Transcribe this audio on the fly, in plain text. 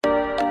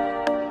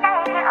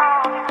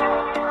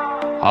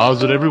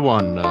How's it,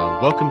 everyone?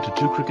 Welcome to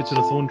Two Crickets in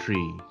a Thorn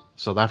Tree,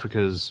 South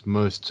Africa's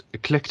most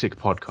eclectic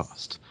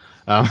podcast.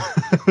 Um,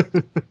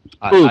 Ooh,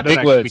 I don't big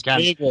actually we words, can.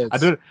 big words. I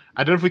don't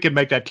know if we can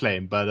make that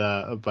claim, but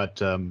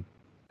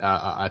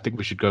I think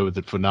we should go with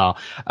it for now.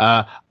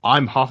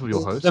 I'm half of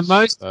your hosts.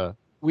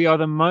 We are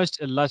the most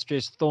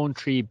illustrious thorn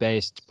tree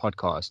based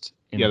podcast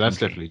in Yeah, the that's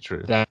country. definitely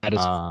true. That is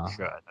for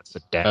sure. That's for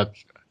damn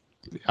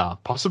sure.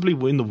 Possibly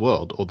in the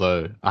world,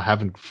 although I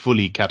haven't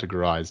fully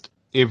categorized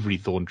every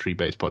thorn tree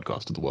based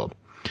podcast in the world.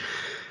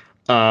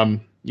 The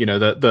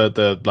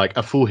like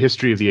a full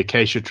history of the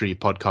acacia tree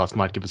podcast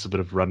might give us a bit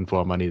of run for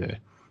our money there.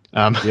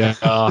 Yeah,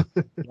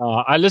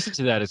 I listened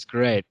to that. It's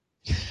great.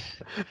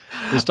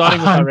 We're starting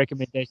with our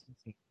recommendations.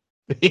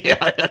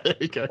 Yeah, there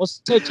you go.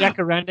 Also,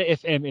 Jacaranda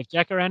FM. If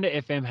Jacaranda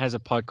FM has a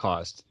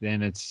podcast,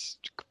 then it's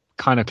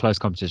kind of close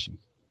competition.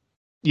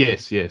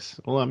 Yes.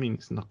 Well, I mean,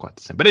 it's not quite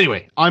the same. But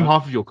anyway, I'm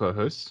half of your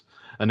co-hosts,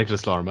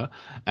 Nicholas Larimer,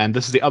 and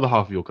this is the other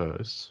half of your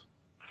co-hosts,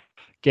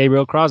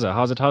 Gabriel Krauser.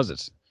 How's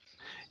it?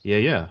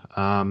 Yeah.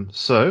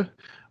 So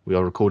we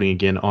are recording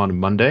again on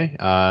Monday.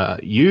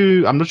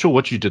 I'm not sure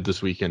what you did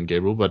this weekend,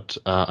 Gabriel, but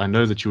I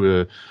know that you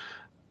were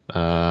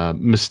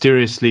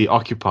mysteriously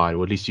occupied,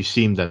 or at least you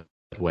seemed that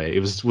way.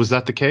 Was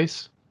that the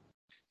case?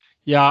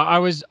 Yeah, I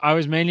was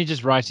mainly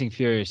just writing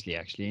furiously,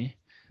 actually.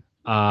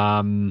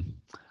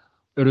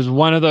 It was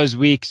one of those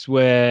weeks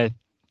where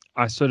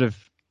I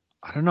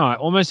I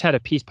almost had a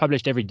piece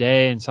published every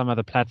day in some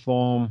other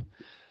platform.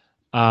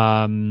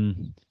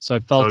 So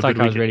it felt like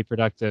I was really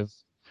productive.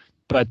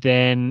 But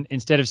then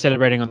instead of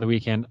celebrating on the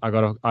weekend, I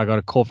got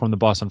a call from the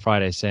boss on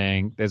Friday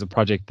saying there's a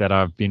project that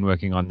I've been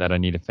working on that I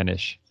need to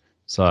finish.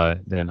 So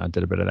then I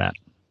did a bit of that.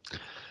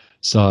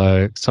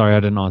 So sorry I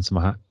didn't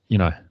answer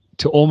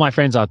to all my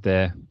friends out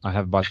there. I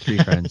have about 3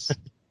 friends.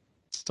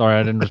 Sorry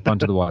I didn't respond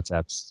to the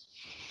WhatsApps.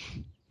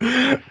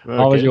 Okay.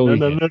 How was your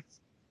weekend?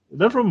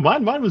 No problem.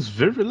 Mine was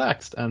very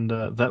relaxed, and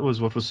that was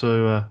what was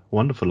so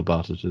wonderful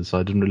about it, is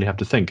I didn't really have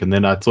to think. And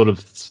then I sort of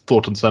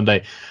thought on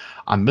Sunday,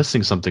 I'm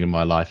missing something in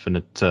my life, and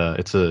it's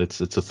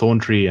a thorn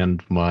tree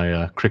and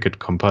my cricket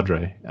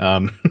compadre.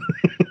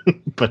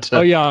 But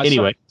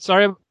anyway,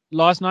 sorry.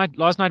 Last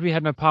night we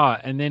had no power,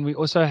 and then we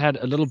also had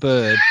a little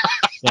bird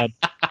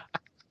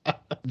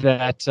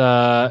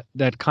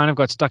that kind of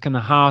got stuck in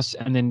the house,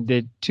 and then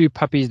the 2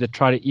 puppies that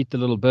try to eat the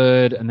little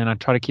bird, and then I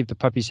try to keep the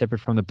puppy separate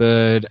from the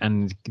bird,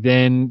 and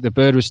then the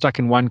bird was stuck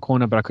in one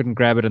corner, but I couldn't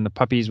grab it, and the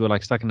puppies were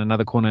like stuck in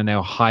another corner, and they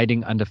were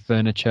hiding under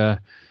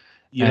furniture.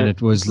 Yeah, and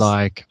it was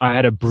like I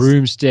had a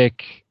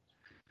broomstick.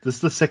 This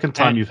is the second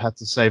time you've had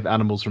to save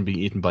animals from being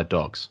eaten by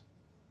dogs.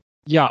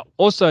 Yeah.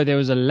 Also, there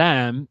was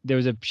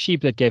a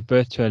sheep that gave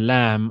birth to a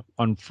lamb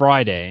on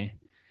Friday,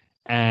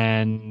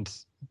 and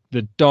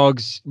the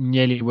dogs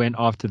nearly went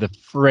after the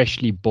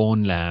freshly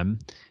born lamb.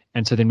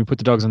 And so then we put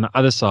the dogs on the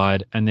other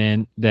side, and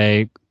then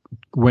they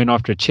went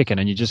after a chicken,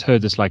 and you just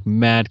heard this like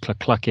mad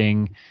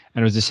clucking.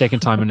 And it was the second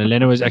time, and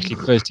Elena was actually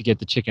first to get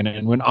the chicken.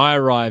 And when I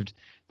arrived,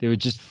 there were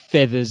just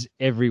feathers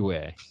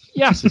everywhere.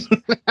 Yes,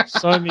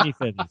 so many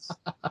feathers.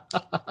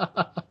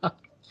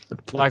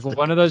 Like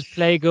one of those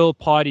Playgirl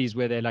parties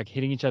where they're like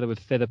hitting each other with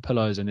feather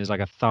pillows, and there's like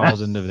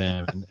 1,000 of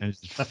them, and it's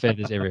just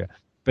feathers everywhere.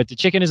 But the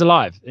chicken is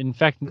alive. In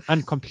fact,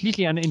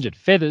 completely uninjured.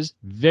 Feathers,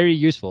 very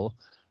useful,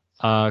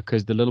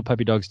 because the little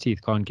puppy dog's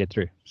teeth can't get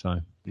through. So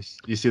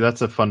you see,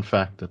 that's a fun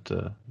fact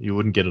that you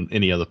wouldn't get on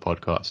any other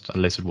podcast,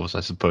 unless it was,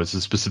 I suppose,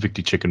 a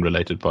specifically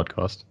chicken-related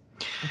podcast.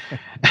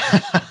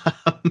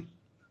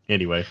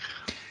 Anyway,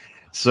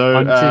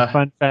 so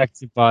fun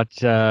facts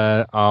about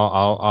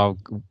our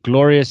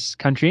glorious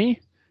country.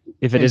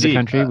 If it is a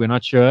country, we're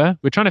not sure.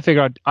 We're trying to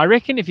figure out. I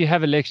reckon if you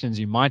have elections,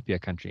 you might be a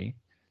country.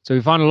 So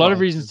we found a lot of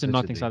reasons to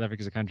not think South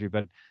Africa is a country,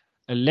 but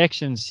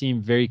elections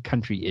seem very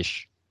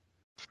country-ish.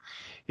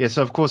 Yeah,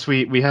 so of course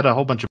we had a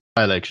whole bunch of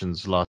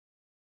elections last,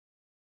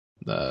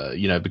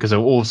 because they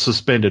were all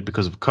suspended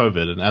because of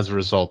COVID, and as a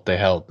result, they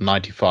held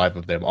 95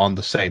 of them on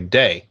the same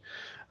day.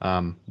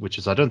 Which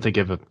is, I don't think,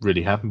 ever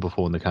really happened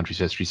before in the country's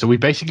history. So we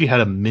basically had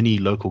a mini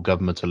local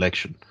government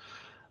election.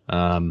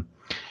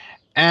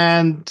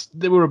 And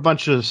there were a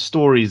bunch of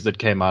stories that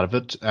came out of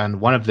it.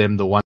 And one of them,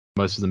 the one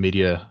most of the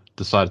media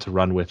decided to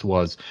run with,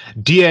 was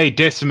DA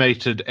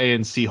decimated,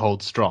 ANC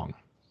holds strong.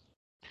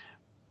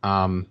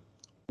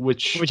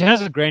 Which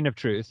has a grain of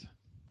truth.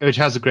 Which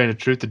has a grain of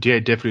truth. The DA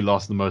definitely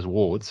lost the most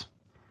wards.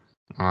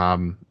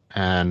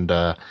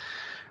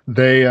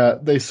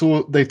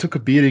 They took a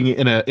beating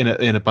in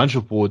a bunch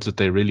of wards that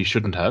they really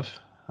shouldn't have.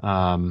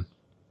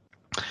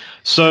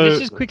 So let's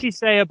just quickly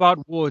say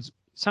about wards.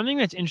 Something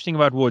that's interesting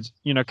about wards,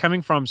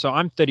 so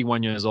I'm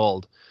 31 years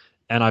old,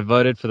 and I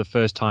voted for the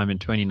first time in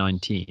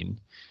 2019.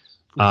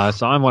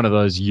 So I'm one of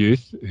those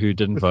youth who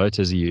didn't vote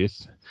as a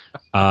youth.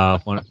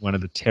 One of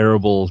the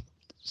terrible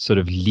sort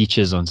of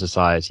leeches on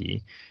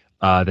society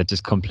that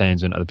just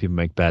complains when other people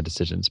make bad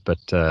decisions, but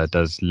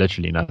does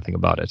literally nothing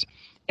about it.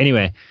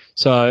 Anyway,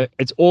 so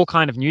it's all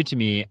kind of new to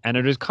me, and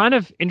it was kind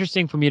of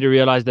interesting for me to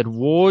realize that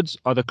wards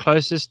are the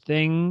closest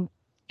thing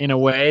in a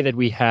way that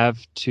we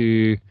have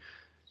to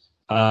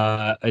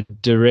a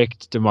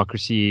direct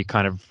democracy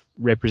kind of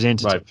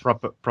representative.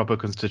 Right, proper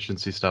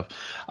constituency stuff.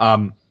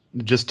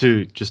 Just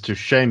to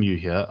shame you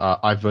here,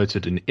 I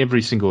voted in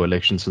every single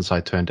election since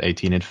I turned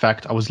 18. In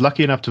fact, I was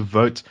lucky enough to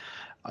vote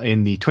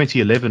in the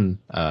 2011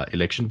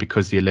 election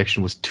because the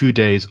election was 2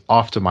 days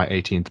after my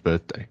 18th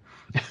birthday.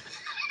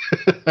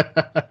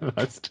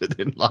 I stood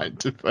in line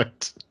to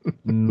vote.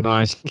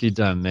 Nicely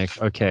done, Nick.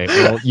 Okay.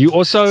 Well, you've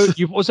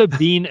also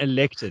been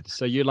elected,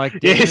 so you're like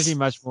definitely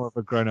much more of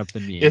a grown up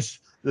than me. Yes.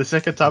 The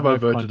second time I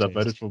voted, contest. I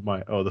voted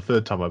for the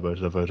third time I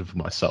voted for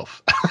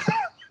myself.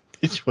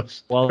 Which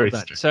was well very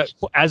done. strange.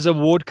 So as a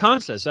ward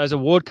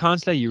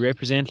councillor, you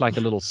represent like a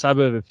little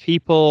suburb of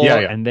people,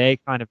 and they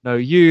kind of know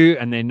you,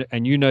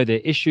 and you know their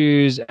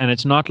issues, and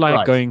it's not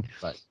like going.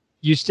 Right.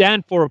 You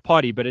stand for a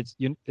party, but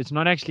it's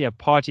not actually a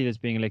party that's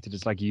being elected.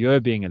 It's like you're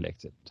being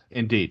elected.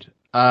 Indeed.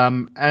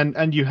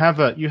 And you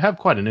have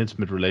quite an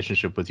intimate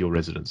relationship with your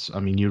residents. I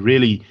mean, you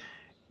really,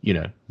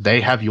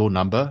 they have your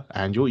number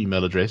and your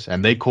email address,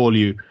 and they call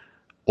you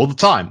all the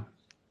time,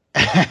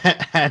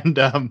 and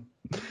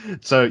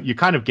so you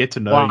kind of get to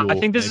know. Well, I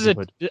think this is a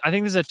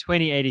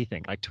 20-80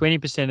 thing. Like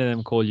 20% of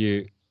them call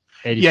you.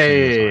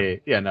 80%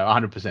 yeah, no,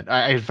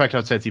 100%. In fact,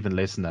 I'd say it's even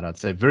less than that. I'd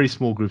say very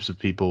small groups of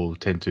people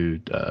tend to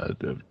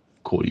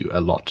call you a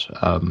lot.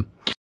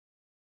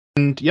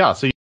 And yeah,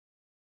 so you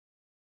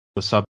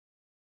sub.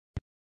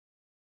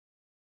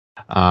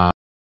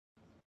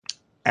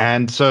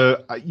 And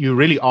so you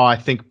really are, I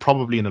think,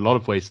 probably in a lot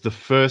of ways, the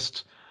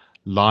first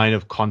line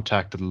of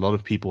contact that a lot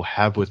of people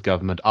have with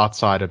government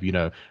outside of,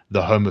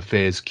 the Home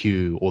Affairs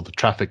queue or the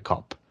traffic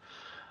cop.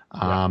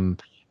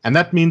 And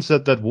that means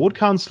that ward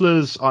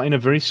councillors are in a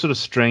very sort of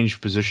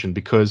strange position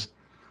because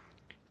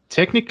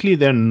technically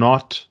they're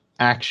not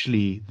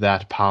actually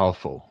that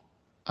powerful.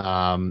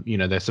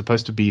 They're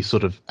supposed to be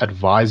sort of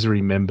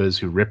advisory members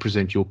who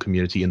represent your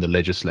community in the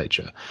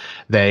legislature.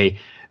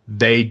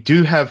 They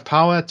do have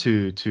power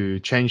to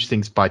change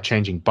things by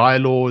changing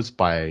bylaws,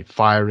 by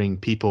firing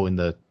people in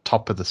the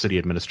top of the city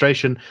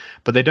administration,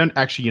 but they don't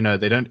actually,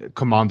 they don't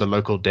command the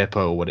local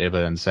depot or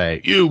whatever and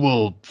say, you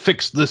will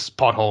fix this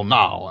pothole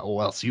now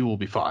or else you will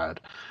be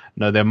fired.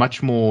 No, they're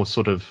much more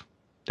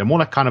they're more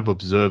like kind of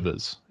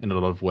observers in a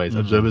lot of ways,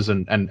 observers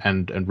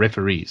and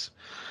referees.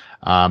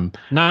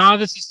 Now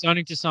this is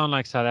starting to sound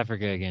like South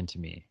Africa again to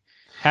me.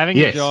 Having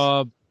a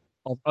job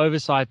of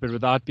oversight, but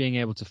without being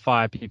able to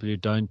fire people who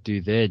don't do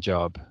their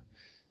job.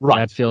 Right.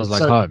 That feels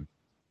like home.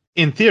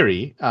 In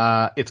theory,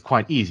 it's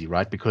quite easy,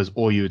 right? Because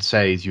all you would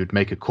say is you'd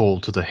make a call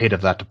to the head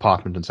of that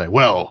department and say,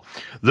 well,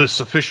 this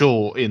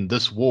official in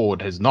this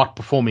ward is not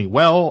performing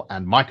well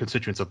and my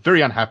constituents are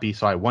very unhappy,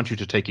 so I want you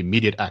to take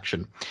immediate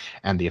action.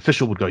 And the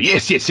official would go,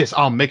 yes,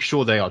 I'll make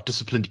sure they are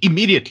disciplined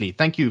immediately.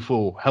 Thank you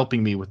for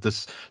helping me with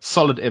this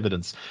solid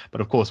evidence.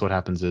 But of course, what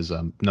happens is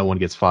no one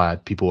gets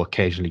fired. People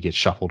occasionally get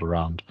shuffled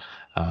around.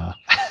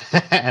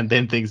 And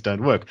then things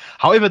don't work.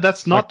 However,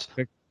 that's not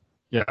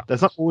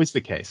always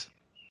the case.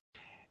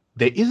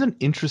 There is an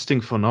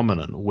interesting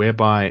phenomenon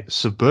whereby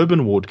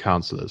suburban ward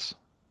councillors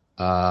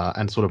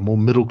and sort of more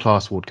middle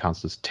class ward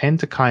councillors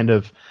tend to kind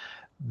of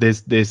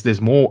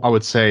there's more, I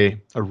would say,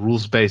 a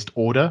rules based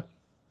order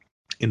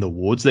in the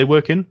wards they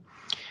work in,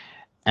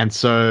 and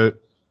so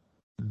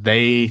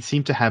they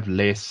seem to have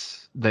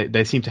less.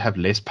 They seem to have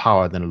less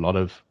power than a lot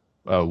of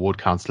ward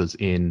councillors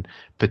in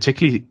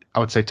particularly, I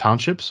would say,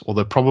 townships,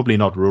 although probably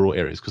not rural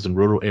areas, because in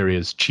rural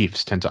areas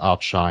chiefs tend to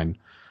outshine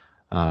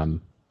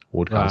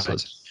ward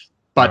councillors.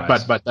 But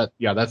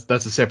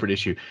that's a separate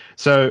issue.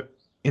 So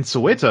in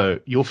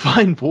Soweto, you'll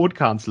find ward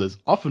councillors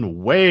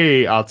often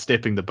way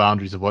outstepping the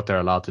boundaries of what they're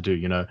allowed to do,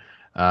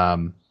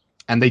 and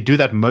they do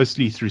that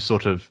mostly through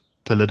sort of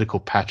political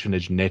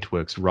patronage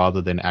networks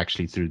rather than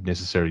actually through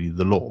necessarily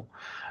the law.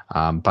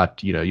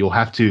 But you'll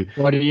have to.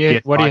 What do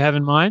you have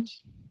in mind?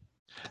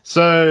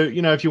 So,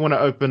 if you want to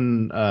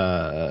open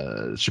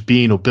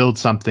Shebeen or build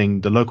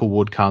something, the local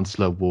ward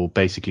councillor will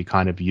basically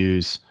kind of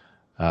use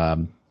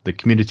the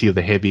community of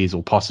the heavies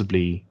or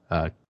possibly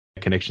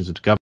connections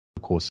into government,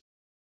 of course,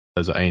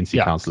 those are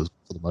ANC councillors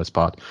for the most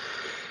part,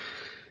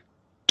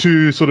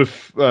 to sort of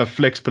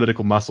flex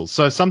political muscles.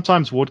 So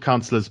sometimes ward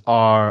councillors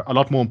are a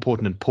lot more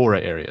important in poorer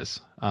areas,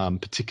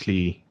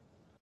 particularly,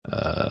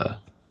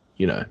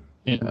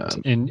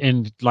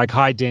 in like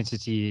high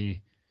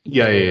density.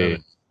 Yeah.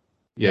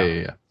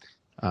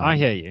 I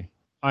hear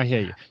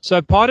you. So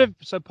part of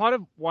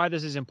why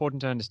this is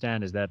important to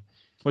understand is that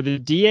for the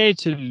DA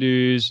to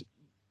lose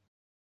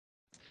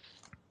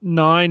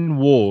 9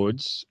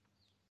 wards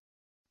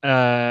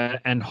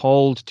and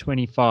hold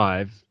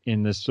 25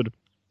 in this sort of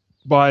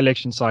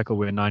by-election cycle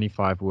where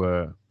 95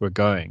 were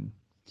going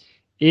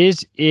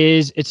is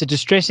it's a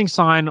distressing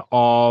sign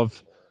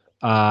of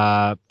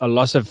a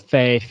loss of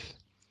faith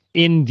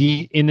in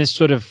this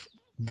sort of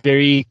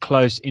very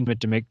close,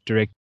 intimate,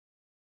 direct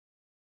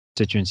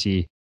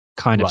constituency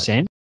kind of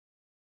sense.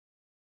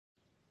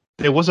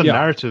 There was a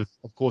narrative,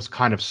 of course,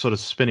 kind of sort of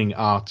spinning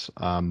out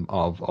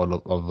of a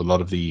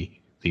lot of the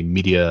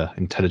media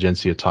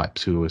intelligentsia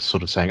types who were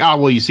sort of saying,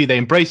 well, you see, they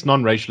embraced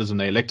non-racialism,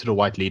 they elected a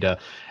white leader,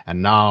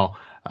 and now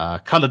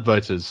colored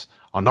voters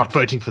are not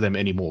voting for them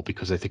anymore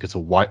because they think it's a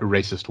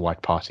racist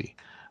white party.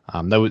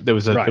 There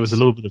was a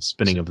little bit of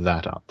spinning of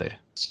that out there.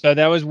 So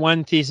that was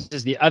one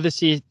thesis. The other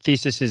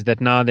thesis is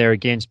that now they're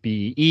against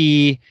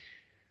BEE.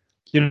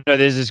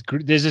 There's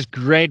this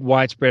great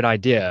widespread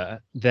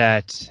idea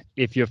that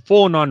if you're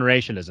for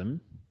non-racialism,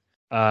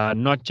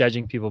 not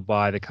judging people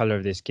by the color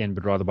of their skin,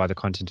 but rather by the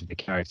content of their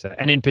character,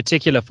 and in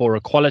particular for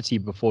equality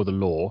before the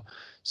law,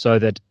 so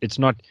that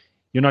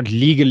you're not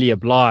legally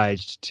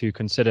obliged to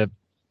consider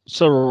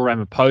Cyril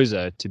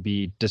Ramaphosa to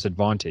be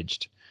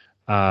disadvantaged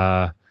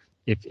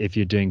if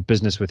you're doing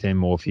business with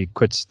him, or if he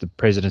quits the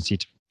presidency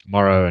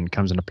tomorrow and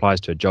comes and applies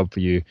to a job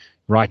for you.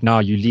 Right now,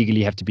 you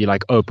legally have to be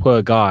like, oh,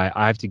 poor guy,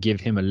 I have to give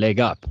him a leg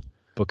up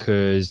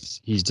because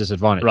he's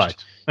disadvantaged. Right.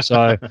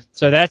 so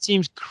that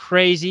seems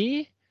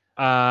crazy.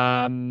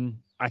 I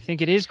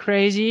think it is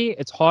crazy.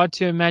 It's hard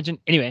to imagine.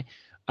 Anyway,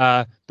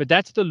 but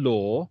that's the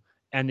law,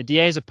 and the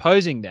DA is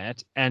opposing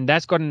that, and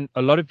that's gotten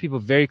a lot of people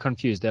very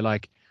confused. They're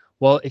like,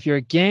 well, if you're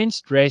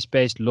against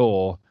race-based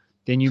law,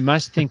 then you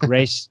must think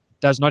race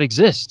does not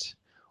exist,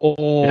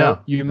 or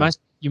you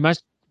must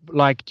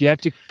like, do you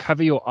have to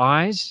cover your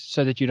eyes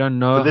so that you don't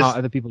know how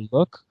other people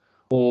look,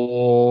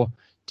 or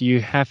do you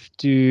have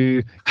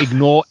to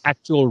ignore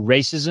actual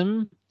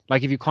racism?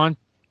 Like, if you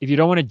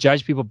don't want to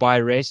judge people by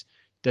race,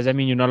 does that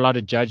mean you're not allowed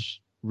to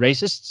judge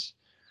racists?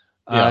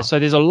 So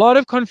there's a lot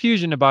of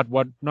confusion about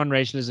what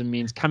non-racialism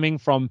means, coming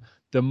from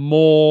the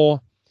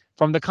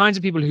kinds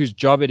of people whose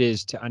job it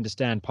is to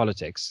understand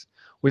politics,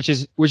 which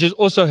is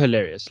also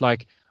hilarious.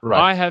 Like,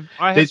 I have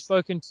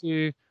spoken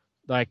to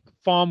like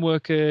farm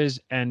workers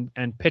and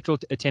petrol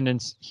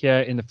attendants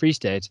here in the Free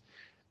State,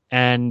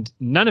 and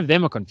none of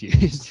them are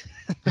confused.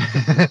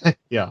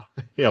 Yeah.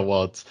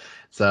 Well, it's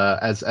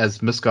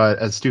as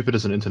misguided, as stupid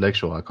as an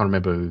intellectual. I can't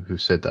remember who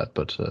said that,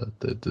 but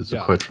there's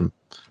a quote from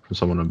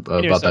someone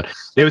about that.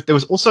 There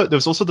was also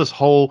this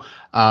whole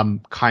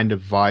kind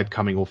of vibe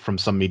coming off from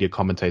some media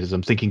commentators.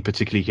 I'm thinking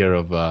particularly here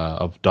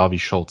of Davy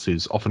Schultz,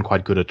 who's often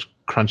quite good at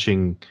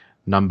crunching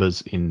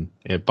numbers in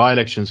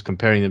by-elections,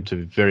 comparing them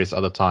to various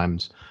other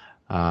times.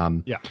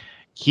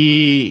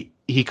 He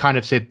kind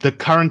of said the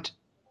current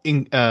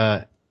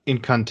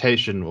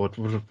incantation, or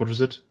what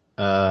was it?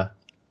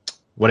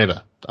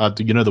 Whatever.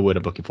 You know the word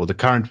I'm looking for. The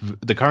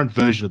current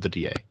version of the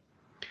DA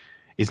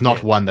is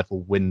not one that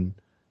will win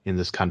in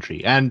this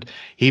country. And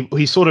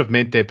he sort of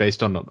meant there,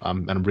 based on,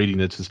 and I'm reading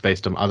this, is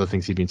based on other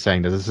things he's been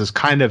saying, that this is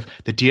kind of,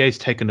 the DA's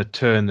taken a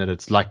turn that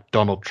it's like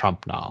Donald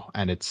Trump now,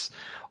 and it's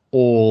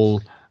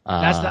all...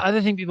 that's the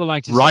other thing people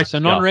like to say. So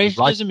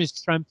non-racialism is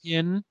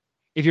Trumpian.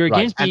 If you're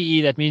against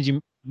BE, that means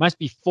you must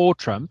be for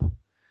Trump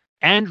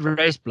and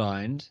race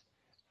blind,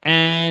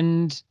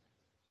 and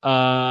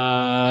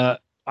I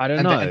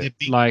don't know.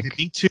 They're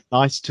being too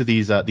nice to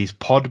these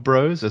pod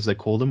bros, as they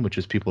call them, which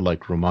is people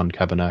like Roman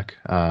Kabanak,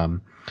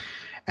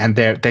 and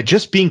they're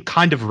just being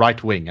kind of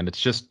right wing, and it's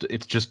just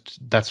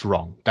that's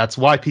wrong. That's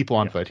why people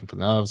aren't voting for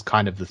them. That was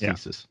kind of the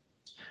thesis.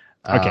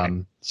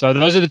 Okay, so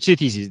those are the two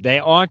theses. They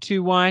are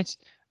too white,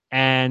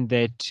 and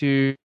they're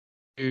too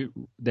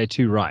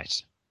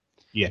right.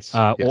 Yes.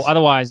 Or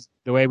otherwise,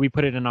 the way we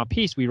put it in our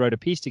piece, we wrote a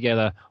piece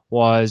together,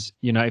 was,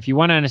 if you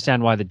want to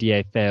understand why the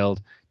DA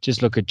failed,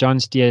 just look at John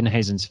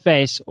Steenhuisen's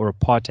face or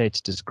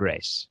apartheid's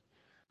disgrace.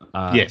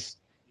 Yes.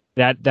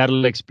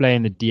 That'll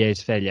explain the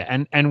DA's failure.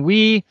 And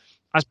I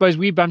suppose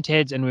we bumped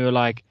heads and we were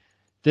like,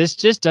 this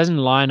just doesn't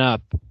line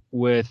up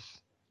with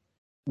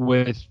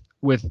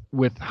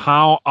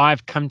how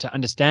I've come to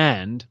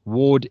understand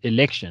ward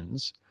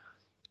elections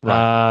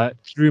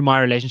through my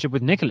relationship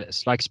with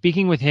Nicholas. Like,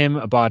 speaking with him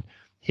about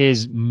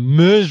his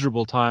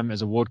miserable time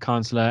as a ward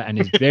councillor and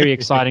his very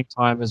exciting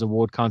time as a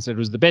ward councillor. It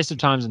was the best of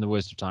times and the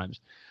worst of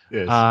times.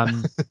 Yes.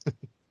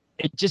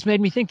 It just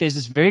made me think there's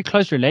this very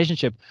close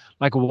relationship.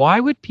 Like, why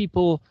would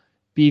people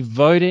be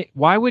voting?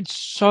 Why would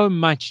so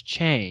much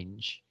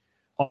change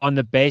on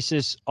the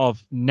basis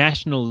of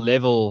national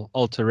level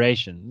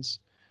alterations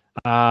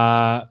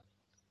at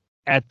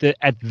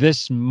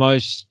this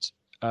most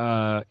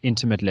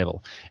intimate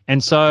level?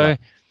 And so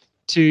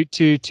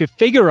to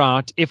figure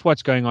out if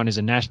what's going on is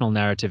a national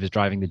narrative is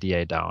driving the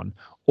DA down,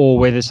 or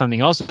whether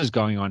something else is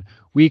going on,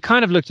 we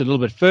kind of looked a little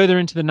bit further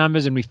into the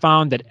numbers, and we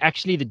found that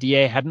actually the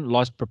DA hadn't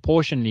lost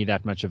proportionally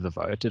that much of the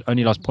vote. It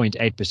only lost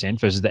 0.8%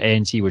 versus the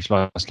ANC, which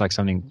lost like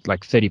something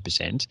like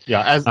 30%.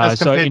 Yeah, as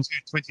compared to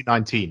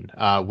 2019,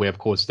 where of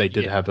course they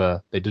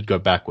did go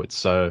backwards.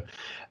 So,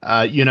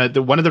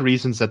 one of the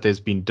reasons that there's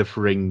been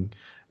differing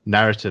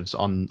narratives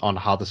on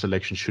how this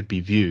election should be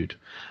viewed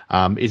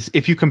is,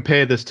 if you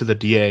compare this to the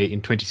DA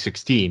in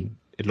 2016,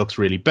 it looks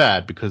really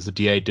bad because the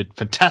DA did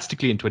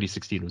fantastically in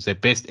 2016. It was their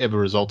best ever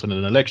result in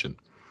an election.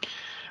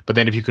 But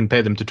then if you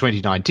compare them to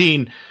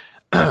 2019,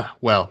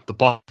 well, the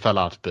bottom fell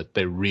out, but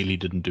they really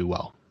didn't do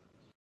well.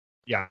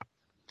 Yeah.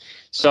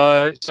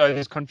 So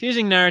there's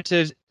confusing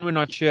narratives. We're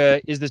not sure,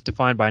 is this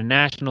defined by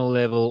national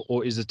level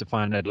or is this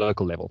defined at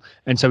local level?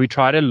 And so we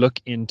try to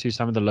look into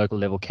some of the local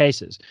level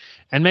cases.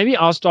 And maybe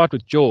I'll start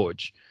with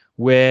George,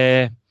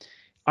 where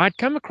I'd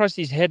come across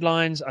these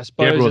headlines, I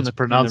suppose, in the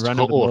run of the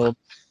mill.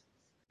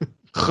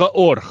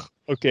 Georg.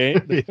 Okay,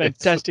 the Yes.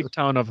 fantastic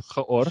town of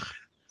Georg.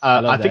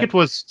 I think that. it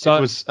was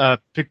So-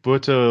 Pik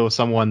Botha or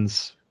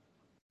someone's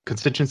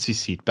constituency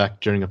seat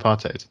back during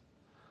apartheid.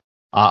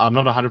 I'm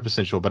not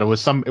 100% sure, but it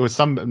was some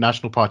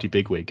National Party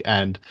bigwig,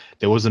 and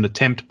there was an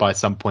attempt by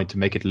some point to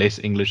make it less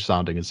English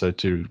sounding, and so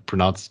to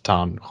pronounce the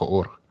town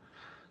Georg.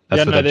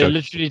 That's what that they joke.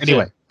 literally did.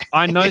 Anyway,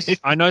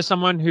 I know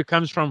someone who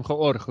comes from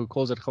Georg who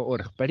calls it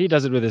Georg, but he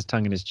does it with his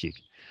tongue in his cheek.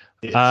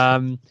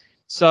 yes.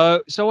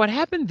 So what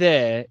happened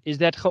there is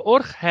that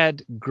Georg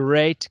had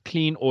great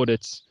clean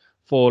audits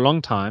for a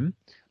long time,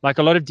 like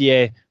a lot of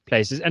DA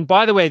places. And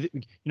by the way,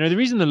 the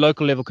reason the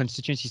local level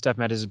constituency stuff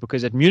matters is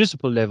because at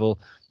municipal level,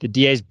 the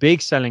DA's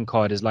big selling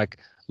card is like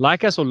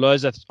us or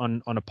Loza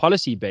on a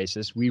policy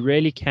basis, we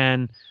really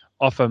can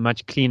offer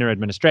much cleaner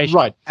administration.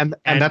 Right, and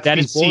that's that been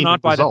is borne seen out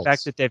in by results. the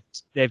fact that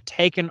they've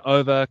taken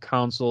over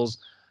councils.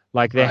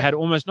 Like they Right. had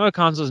almost no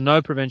councils,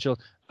 no provincial.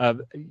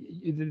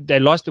 They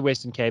lost the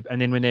Western Cape, and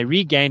then when they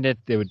regained it,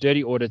 there were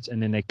dirty audits,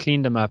 and then they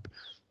cleaned them up.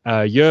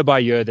 Year by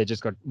year, they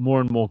just got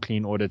more and more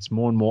clean audits,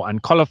 more and more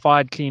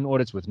unqualified clean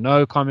audits with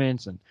no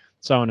comments, and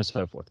so on and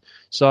so forth.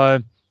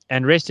 So,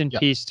 and rest in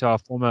peace to our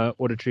former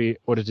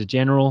Auditor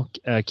General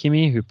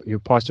Kimi, who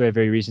passed away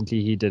very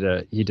recently. He did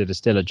a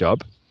stellar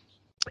job.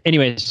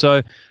 Anyway,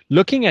 so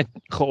looking at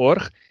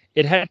Georg,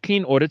 it had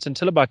clean audits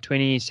until about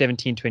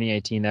 2017,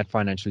 2018, that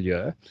financial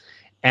year.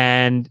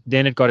 And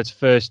then it got its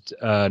first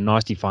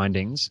nasty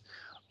findings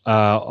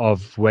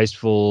of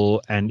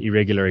wasteful and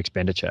irregular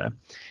expenditure.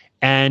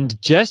 And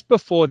just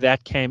before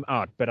that came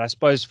out, but I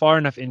suppose far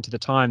enough into the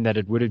time that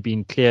it would have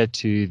been clear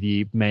to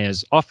the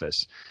mayor's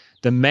office,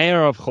 the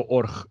mayor of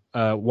Georg,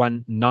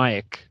 one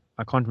Naik,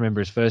 I can't remember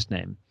his first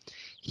name,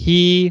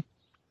 he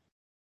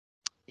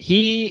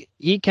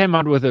came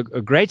out with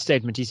a great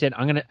statement. He said,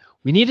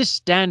 we need to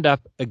stand up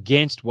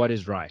against what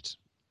is right.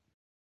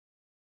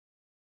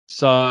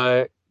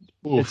 So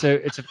Oof.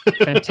 it's a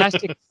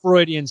fantastic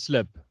Freudian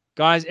slip.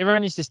 Guys,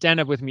 everyone needs to stand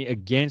up with me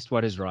against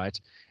what is right.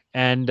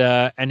 And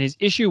his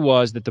issue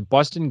was that the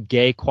Boston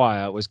Gay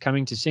Choir was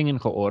coming to sing in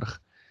Georg,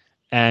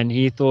 and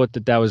he thought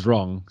that was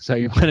wrong. So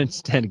he wanted to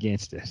stand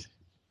against it.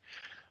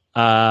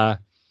 And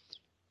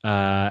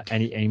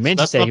he meant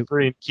That's to say not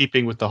very in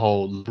keeping with the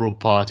whole Liberal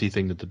Party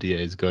thing that the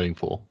DA is going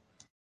for.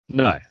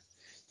 no.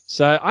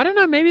 So I don't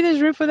know. Maybe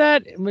there's room for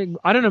that.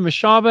 I don't know.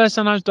 Mashaba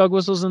sometimes dog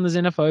whistles on the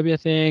xenophobia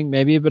thing.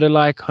 Maybe a bit of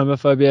like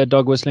homophobia,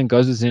 dog whistling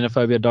goes with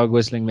xenophobia, dog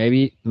whistling.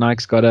 Maybe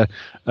Nike's got a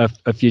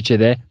future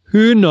there.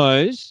 Who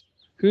knows?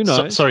 Who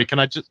knows? Sorry, can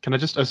I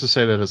just also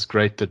say that it's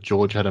great that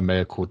George had a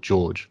mayor called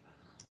George.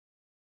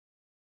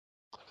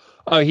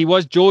 Oh, he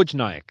was George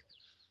Naik.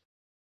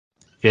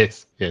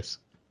 Yes.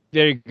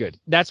 Very good.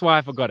 That's why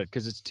I forgot it,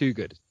 because it's too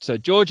good. So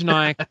George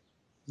Naik,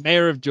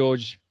 mayor of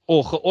George,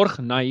 or Georg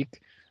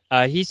Naik,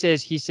 he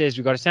says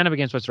we've got to stand up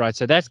against what's right.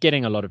 So that's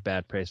getting a lot of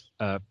bad press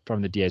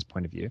from the DA's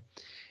point of view.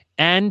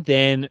 And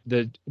then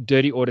the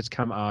dirty audits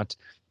come out,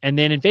 and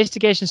then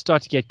investigations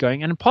start to get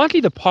going. And partly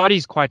the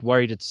party's quite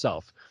worried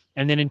itself.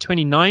 And then in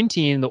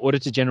 2019, the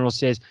Auditor General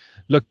says,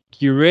 look,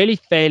 you're really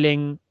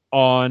failing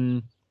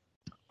on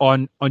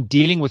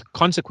dealing with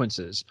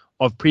consequences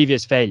of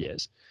previous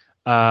failures,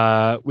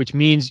 which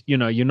means,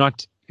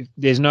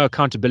 there's no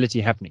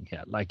accountability happening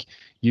here. Like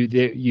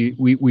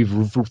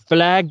we've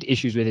flagged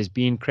issues where there's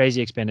been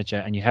crazy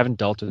expenditure and you haven't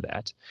dealt with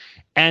that.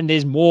 And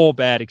there's more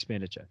bad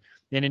expenditure.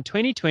 Then in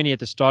 2020, at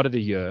the start of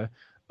the year,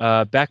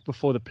 back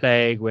before the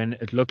plague, when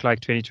it looked like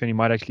 2020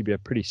 might actually be a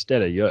pretty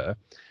stellar year,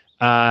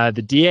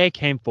 the DA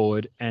came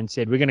forward and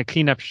said, we're going to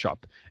clean up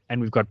shop. And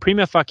we've got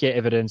prima facie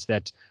evidence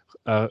that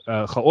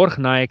Georg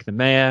Naik, the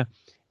mayor,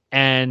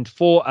 and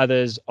 4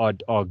 others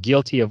are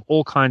guilty of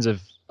all kinds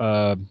of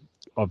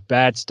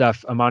bad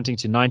stuff amounting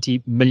to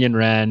 90 million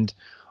rand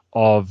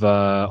of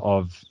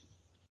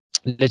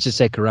let's just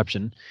say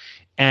corruption.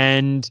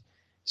 And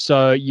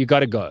so you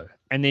got to go.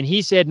 And then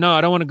he said, no,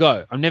 I don't want to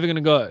go. I'm never going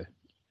to go.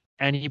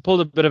 And he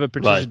pulled a bit of a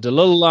Patricia de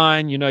Lille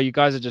line. You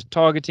guys are just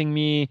targeting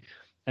me.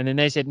 And then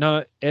they said,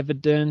 no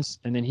evidence.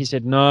 And then he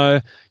said,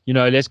 no,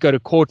 let's go to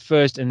court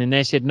first. And then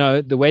they said,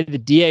 no, the way the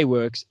DA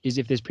works is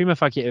if there's prima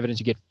facie evidence,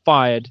 you get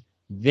fired.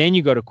 Then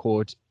you go to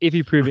court. If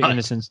you prove your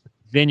innocence,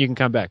 then you can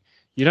come back.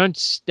 You don't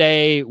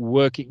stay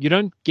working. You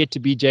don't get to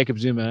be Jacob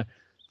Zuma,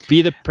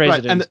 be the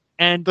president,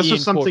 and be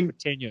in court for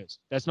 10 years.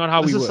 That's not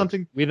how we work.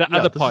 We're the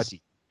other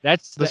party.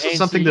 This is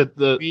something that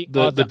the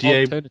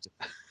DA. This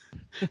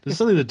is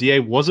something the DA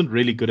wasn't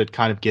really good at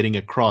kind of getting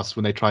across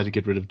when they tried to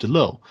get rid of de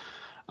Lille.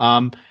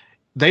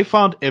 They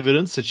found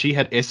evidence that she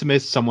had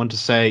SMSed someone to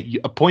say, you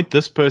appoint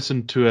this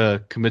person to a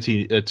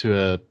committee,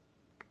 to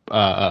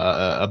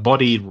a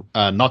body,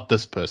 not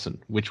this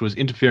person, which was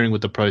interfering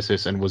with the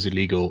process and was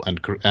illegal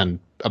and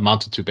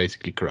amounted to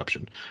basically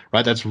corruption.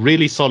 Right? That's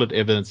really solid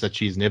evidence that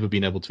she's never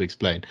been able to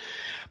explain.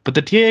 But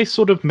the DA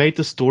sort of made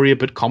the story a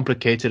bit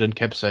complicated and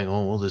kept saying,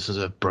 oh, well, this is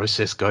a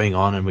process going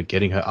on and we're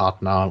getting her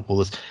out now and all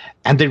this.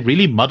 And they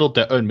really muddled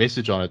their own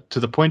message on it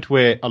to the point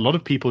where a lot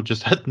of people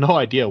just had no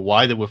idea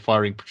why they were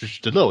firing Patricia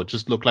de Lille. It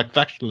just looked like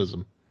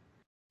factionalism.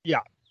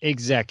 Yeah,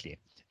 exactly.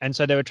 And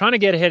so they were trying to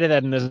get ahead of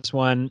that in this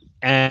one.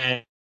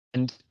 And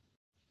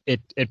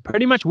it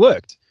pretty much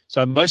worked.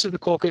 So most of the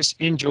caucus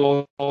in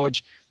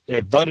George, they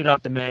voted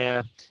out the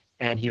mayor,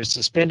 and he was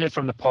suspended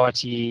from the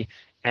party,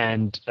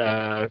 and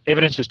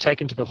evidence was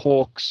taken to the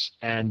Hawks,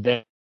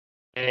 and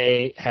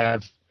they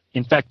have,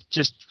 in fact,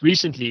 just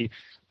recently,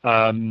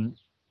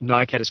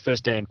 Nike had his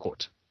first day in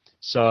court.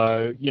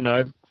 So,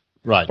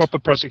 Right. proper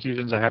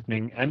prosecutions are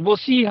happening, and we'll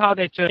see how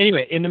they turn.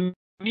 Anyway, in the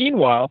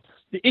meanwhile,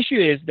 the issue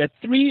is that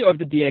 3 of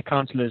the DA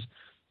councillors,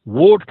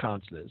 ward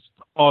councillors,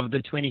 of the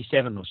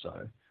 27 or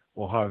so,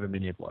 or however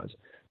many it was,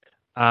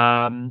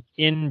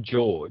 in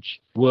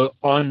George, were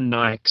on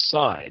Nike's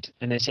side,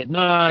 and they said,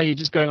 "No, you're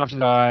just going after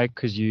the guy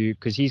because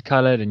he's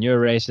coloured and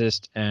you're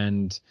racist,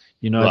 and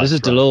this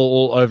is Dalil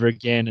all over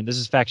again, and this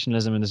is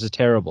factionalism, and this is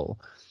terrible."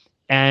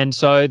 And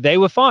so they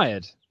were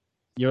fired.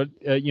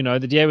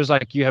 The DA was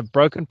like, "You have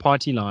broken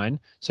party line,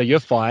 so you're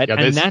fired."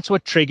 Yeah, and that's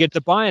what triggered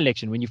the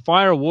by-election. When you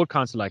fire a ward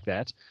councillor like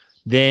that,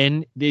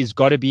 then there's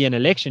got to be an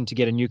election to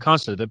get a new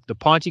councillor. The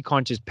party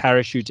can't just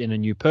parachute in a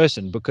new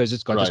person because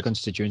it's got this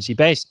constituency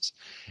basis.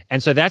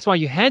 And so that's why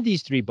you had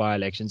these 3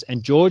 by-elections,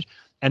 and George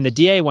and the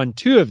DA won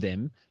 2 of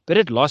them, but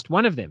it lost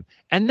 1 of them.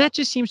 And that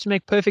just seems to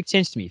make perfect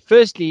sense to me.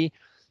 Firstly,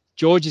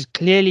 George has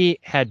clearly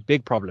had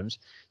big problems,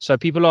 so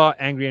people are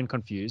angry and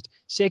confused.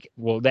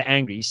 They're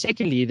angry.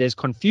 Secondly, there's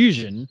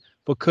confusion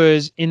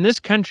because in this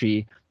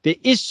country, there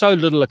is so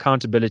little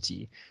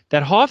accountability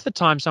that half the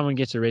time someone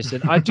gets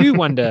arrested, I do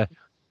wonder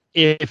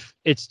if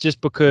it's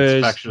just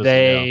because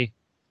they're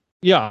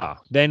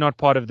not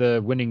part of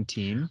the winning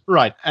team.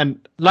 Right.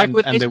 And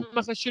with Ace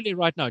Magashule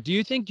right now, do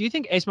you think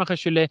Ace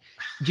Magashule,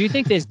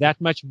 there's that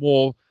much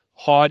more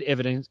hard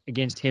evidence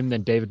against him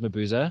than David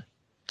Mabuza?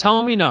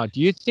 Tell me now,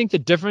 do you think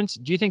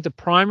the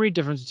primary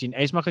difference between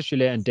Ace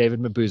Magashule and David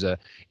Mabuza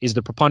is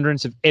the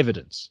preponderance of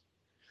evidence?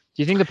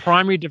 Do you think the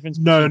primary difference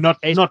between not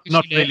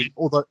really,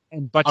 although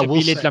and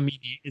Bathabile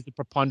Dlamini is the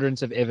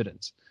preponderance of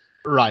evidence?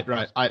 Right.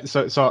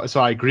 So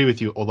I agree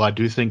with you, although I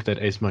do think that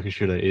Ace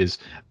Magashule is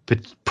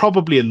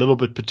probably a little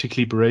bit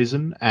particularly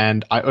brazen,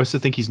 and I also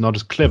think he's not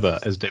as clever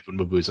as David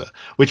Mabuza,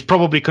 which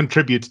probably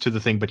contributes to the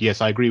thing. But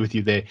yes, I agree with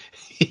you there.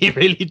 He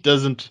really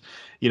doesn't,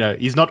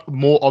 he's not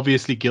more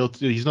obviously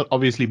guilty. He's not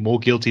obviously more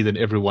guilty than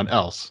everyone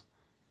else.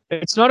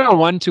 It's not a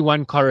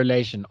one-to-one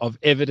correlation of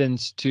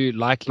evidence to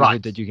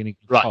likelihood that you're going to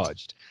get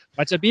charged.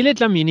 But Bathabile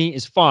Dlamini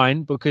is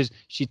fine because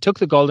she took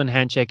the golden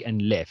handshake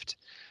and left.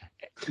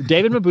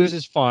 David Mabuza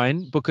is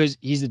fine because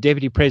he's the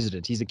deputy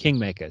president. He's the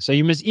kingmaker. So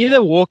you must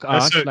either walk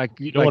out like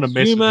you don't want to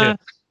mess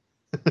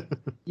with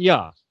him.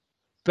 Yeah.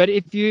 But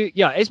Ace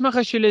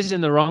Magashule is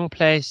in the wrong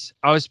place.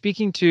 I was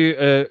speaking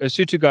to a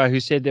Sotho guy who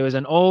said there was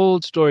an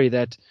old story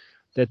that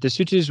the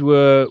Sothos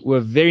were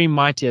very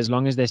mighty as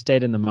long as they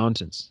stayed in the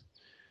mountains.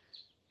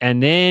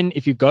 And then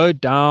if you go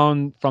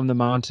down from the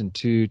mountain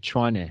to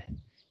Tshwane,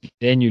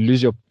 then you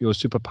lose your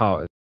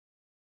superpower. He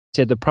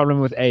said the problem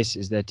with Ace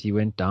is that he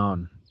went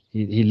down.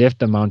 He left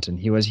the mountain.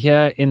 He was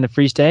here in the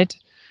Free State,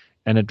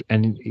 and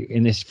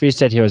in this Free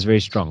State he was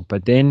very strong.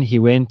 But then he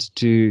went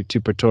to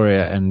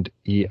Pretoria and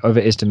he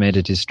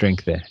overestimated his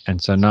strength there,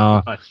 and so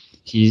now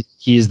he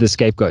is the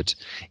scapegoat.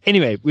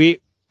 Anyway, we're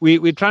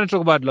trying to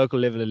talk about local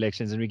level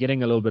elections and we're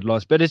getting a little bit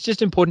lost. But it's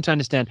just important to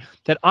understand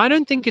that I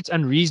don't think it's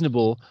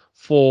unreasonable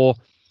for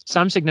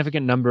some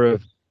significant number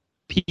of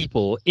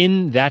people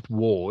in that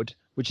ward,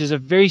 which is a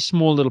very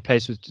small little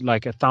place with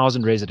like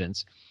 1,000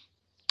 residents,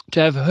 to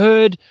have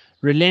heard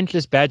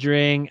relentless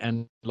badgering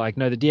and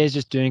the DA is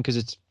just doing because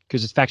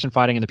it's faction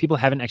fighting and the people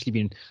haven't actually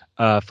been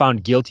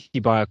found guilty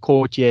by a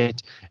court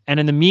yet. And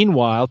in the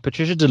meanwhile,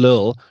 Patricia de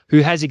Lille, who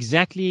has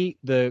exactly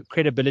the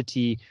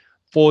credibility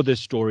for this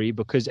story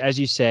because, as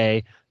you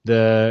say,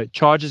 the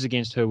charges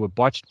against her were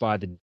botched by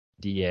the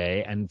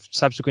DA, and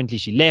subsequently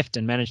she left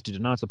and managed to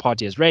denounce the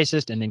party as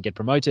racist and then get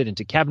promoted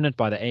into cabinet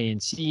by the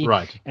ANC.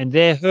 Right. And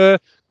there, her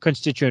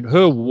constituent,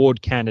 her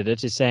ward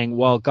candidate is saying,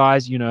 well,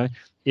 guys,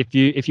 if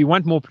you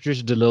want more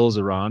Patricia de Lille's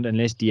around and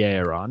less DA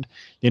around,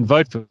 then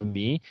vote for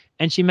me.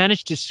 And she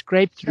managed to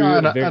scrape through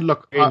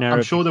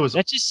I'm sure there was...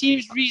 That just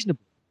seems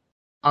reasonable.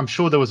 I'm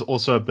sure there was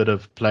also a bit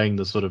of playing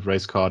the sort of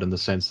race card in the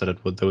sense that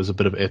there was a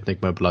bit of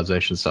ethnic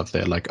mobilization stuff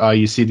there. Like,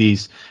 you see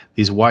these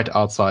white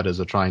outsiders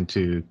are trying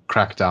to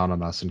crack down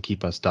on us and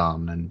keep us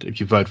down. And if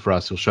you vote for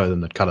us, you'll show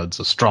them that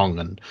coloreds are strong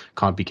and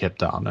can't be kept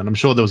down. And I'm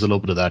sure there was a little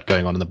bit of that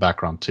going on in the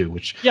background too,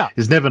 which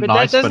is never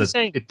nice, but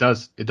it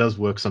does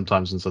work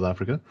sometimes in South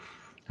Africa.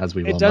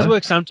 It does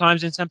work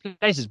sometimes in some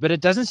places, but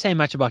it doesn't say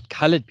much about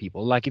colored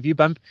people. Like if you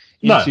bump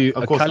into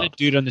a colored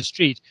dude on the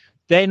street,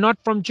 they're not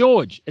from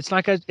George. It's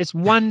like it's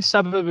one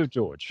suburb of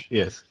George.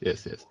 Yes.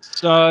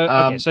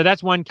 So so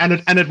that's one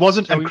case. And it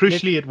wasn't, and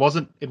crucially,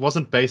 it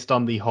wasn't based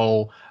on the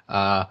whole.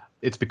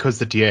 It's because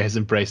the DA has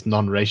embraced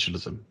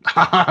non-racialism.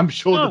 I'm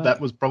sure that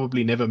was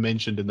probably never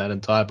mentioned in that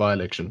entire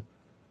by-election.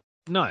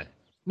 No.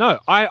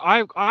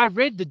 I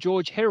read the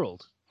George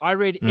Herald. I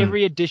read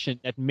every edition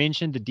that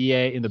mentioned the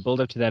DA in the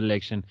build-up to that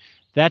election.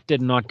 That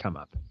did not come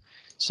up.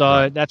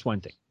 So that's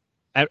one thing.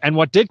 And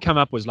what did come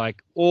up was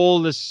like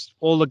all the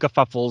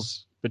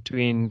kerfuffles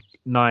between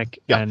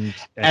Nike and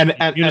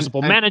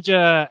municipal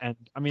manager. And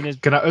I mean,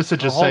 can I also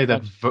just say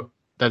that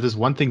that is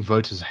one thing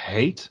voters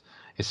hate,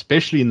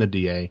 especially in the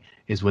DA,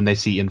 is when they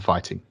see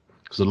infighting.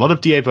 Because a lot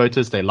of DA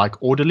voters, they like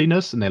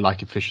orderliness and they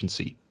like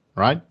efficiency,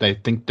 right? They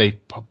think they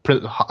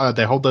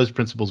hold those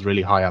principles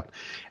really high up.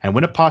 And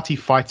when a party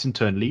fights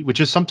internally, which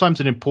is sometimes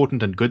an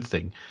important and good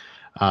thing,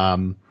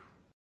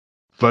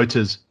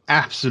 voters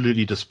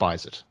absolutely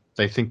despise it.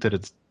 They think that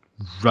it's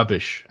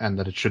rubbish and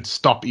that it should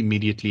stop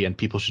immediately and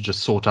people should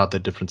just sort out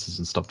their differences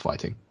and stop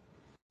fighting.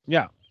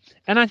 Yeah.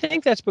 And I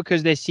think that's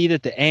because they see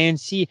that the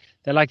ANC,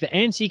 they're like, the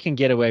ANC can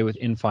get away with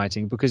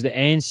infighting because the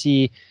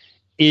ANC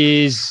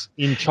is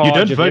in charge. You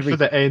don't vote for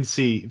the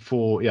ANC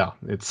for,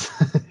 it's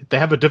they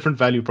have a different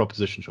value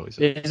proposition choice.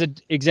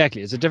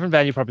 Exactly. It's a different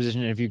value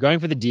proposition. And if you're going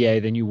for the DA,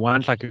 then you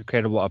want like a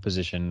credible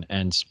opposition,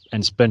 and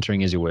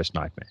splintering is your worst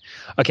nightmare.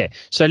 Okay.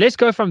 So let's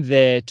go from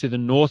there to the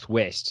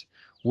Northwest,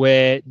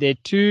 where there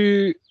are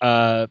two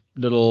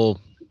little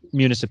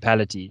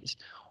municipalities.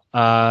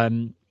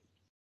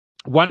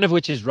 One of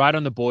which is right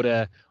on the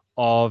border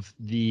of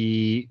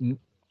we're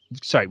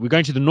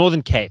going to the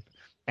Northern Cape,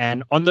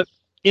 and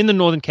in the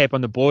Northern Cape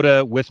on the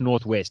border with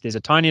Northwest, there's a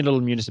tiny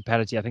little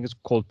municipality. I think it's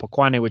called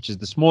Polokwane, which is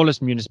the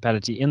smallest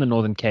municipality in the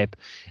Northern Cape,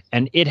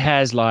 and it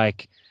has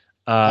like.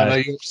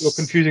 No, you're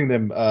confusing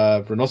them.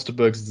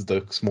 Renosterburg is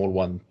the small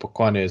one.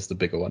 Polokwane is the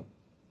bigger one.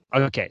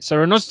 Okay, so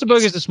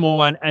Renosterburg is the small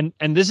one,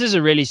 and this is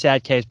a really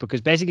sad case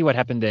because basically what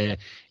happened there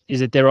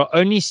is that there are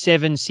only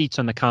 7 seats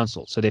on the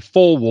council. So there are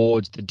 4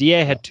 wards. The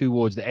DA had 2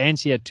 wards, the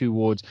ANC had 2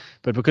 wards,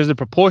 but because of the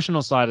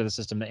proportional side of the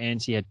system, the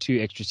ANC had 2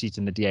 extra seats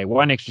and the DA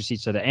 1 extra seat.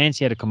 So the ANC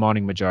had a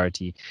commanding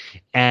majority,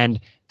 and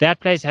that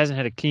place hasn't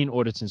had a clean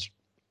audit since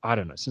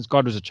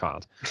God was a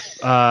child.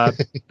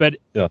 But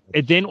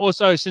it then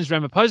also, since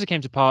Ramaphosa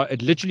came to power,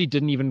 it literally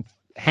didn't even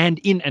hand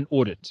in an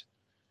audit.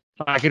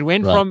 Like it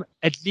went from,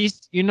 at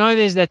least,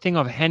 there's that thing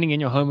of handing in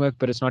your homework,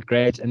 but it's not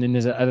great. And then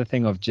there's the other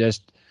thing of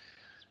just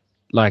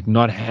like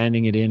not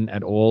handing it in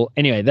at all.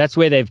 Anyway, that's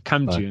where they've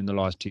come to in the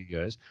last 2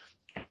 years.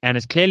 And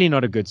it's clearly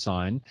not a good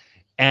sign.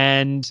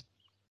 And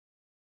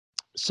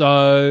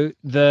so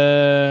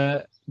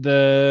there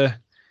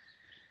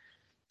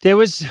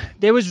was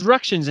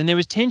ructions and there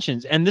was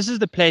tensions. And this is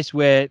the place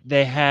where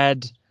they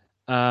had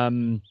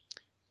a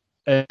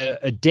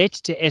debt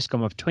to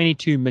Eskom of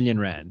 22 million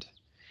rand.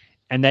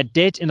 And that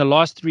debt in the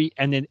last 3,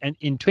 and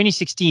in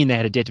 2016, they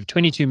had a debt of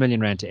 22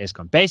 million rand to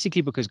Eskom,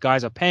 basically because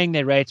guys are paying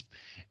their rates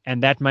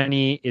and that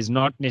money is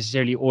not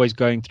necessarily always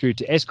going through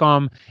to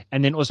Eskom.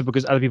 And then also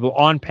because other people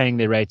aren't paying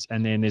their rates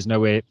and then there's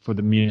nowhere for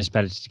the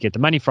municipality to get the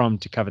money from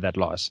to cover that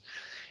loss.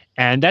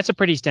 And that's a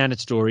pretty standard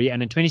story.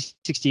 And in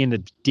 2016, the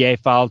DA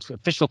filed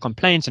official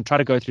complaints and tried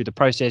to go through the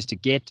process to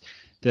get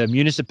the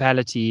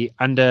municipality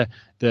under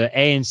the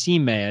ANC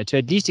mayor to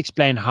at least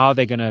explain how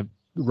they're going to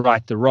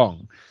right the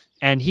wrong.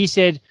 And he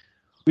said,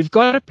 "We've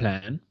got a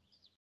plan."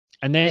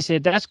 And they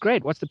said, "That's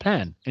great. What's the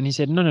plan?" And he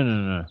said,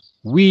 No.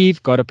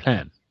 We've got a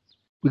plan.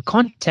 We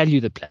can't tell you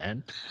the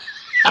plan.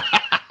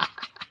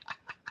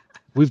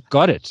 We've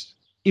got it.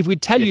 If we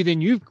tell you,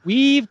 then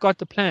we've got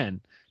the plan.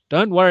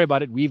 Don't worry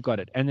about it. We've got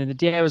it." And then the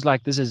DA was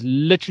like, "This is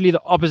literally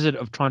the opposite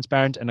of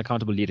transparent and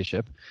accountable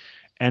leadership."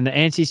 And the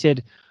ANC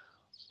said,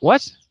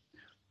 "What?"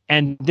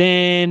 And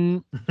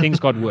then things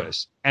got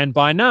worse. And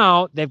by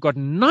now, they've got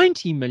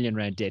 90 million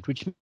rand debt,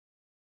 which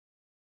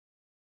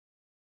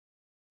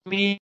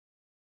means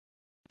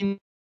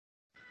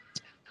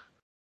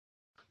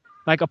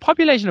like a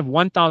population of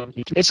 1,000.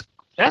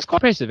 That's quite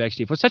impressive,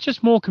 actually, for such a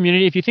small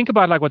community. If you think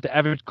about like what the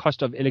average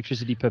cost of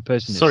electricity per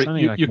person is. Sorry,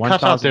 like you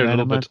cut out there a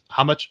little bit.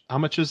 How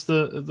much is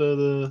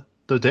the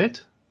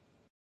debt?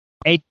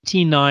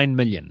 89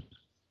 million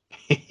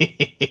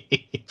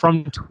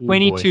from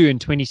 22 in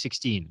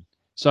 2016.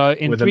 So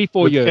in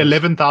 3-4 years,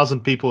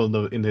 11,000 people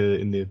in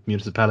the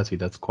municipality.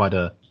 That's quite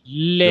a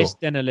less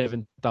than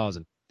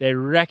 11,000. They're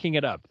racking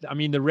it up. I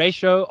mean, the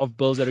ratio of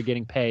bills that are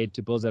getting paid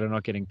to bills that are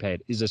not getting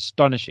paid is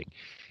astonishing.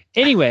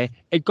 Anyway,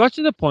 it got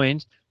to the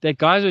point that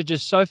guys were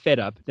just so fed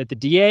up that the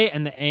DA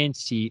and the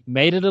ANC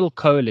made a little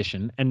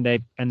coalition, and they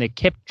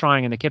kept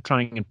trying and they kept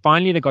trying, and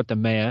finally they got the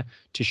mayor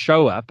to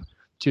show up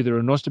to the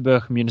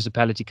Renosterburg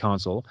Municipality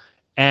Council,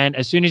 and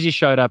as soon as he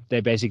showed up, they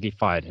basically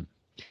fired him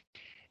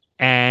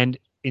and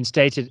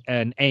instated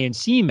an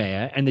ANC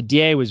mayor, and the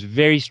DA was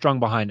very strong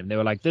behind him. They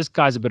were like, "This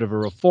guy's a bit of a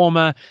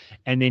reformer."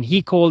 And then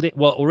he called it,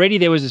 well, already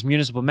there was this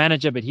municipal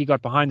manager, but he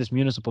got behind this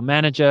municipal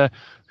manager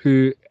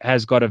who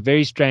has got a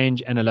very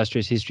strange and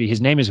illustrious history. His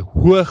name is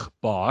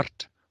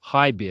Hoogbaard,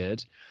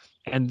 Highbeard.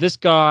 And this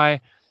guy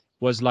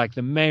was like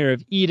the mayor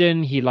of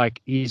Eden.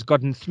 He's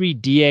gotten 3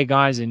 DA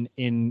guys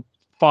in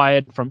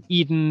fired from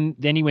Eden.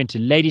 Then he went to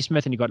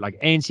Ladysmith and he got like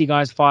ANC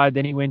guys fired.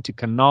 Then he went to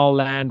Canal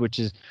Land, which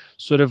is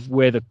sort of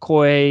where the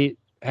Khoi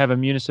have a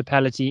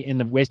municipality in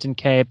the Western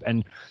Cape,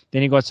 and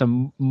then he got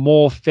some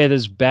more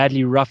feathers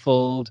badly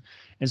ruffled.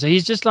 And so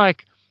he's just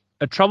like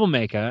a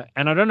troublemaker,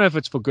 and I don't know if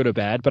it's for good or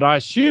bad, but I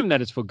assume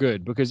that it's for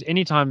good, because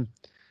anytime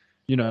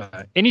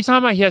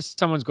anytime I hear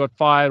someone's got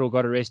fired or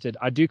got arrested,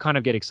 I do kind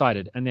of get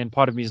excited. And then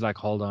part of me is like,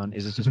 hold on,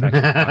 is it just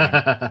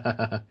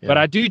factually fine? But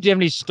I do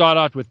definitely start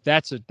out with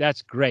that's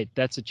great.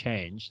 That's a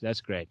change.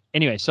 That's great.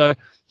 Anyway, so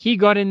he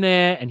got in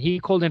there and he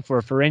called in for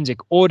a forensic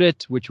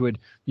audit, which would,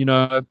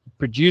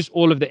 produce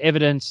all of the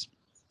evidence.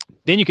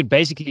 Then you could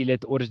basically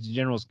let the Auditor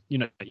Generals,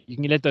 you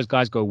can let those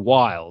guys go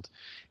wild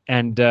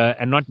and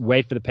not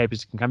wait for the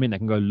papers to come in. They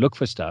can go look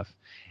for stuff.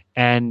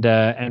 And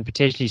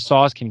potentially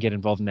SARS can get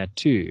involved in that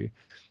too.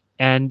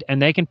 And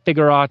they can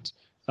figure out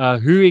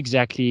who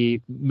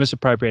exactly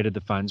misappropriated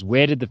the funds,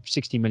 where did the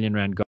 60 million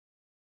rand go,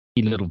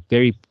 little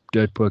very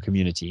dirt poor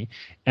community,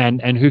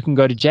 and who can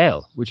go to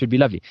jail, which would be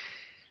lovely.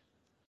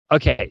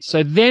 Okay,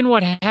 so then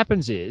what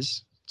happens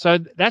is, so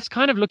that's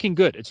kind of looking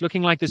good. It's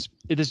looking like this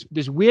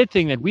weird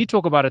thing that we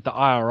talk about at the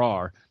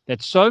IRR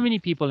that so many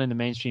people in the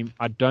mainstream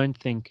I don't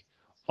think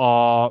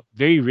are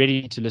very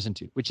ready to listen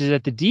to, which is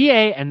that the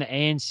DA and the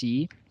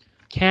ANC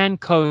can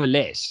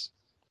coalesce.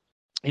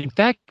 In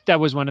fact, that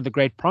was one of the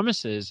great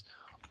promises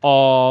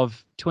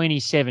of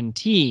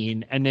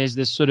 2017, and there's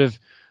this sort of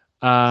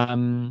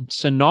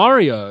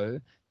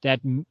scenario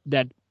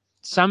that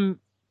some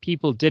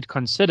people did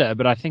consider,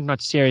 but I think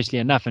not seriously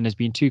enough, and has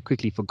been too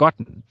quickly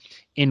forgotten,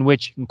 in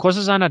which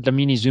Nkosazana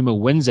Dlamini-Zuma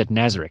wins at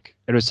Nazareth.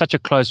 It was such a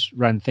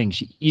close-run thing.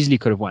 She easily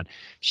could have won.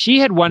 She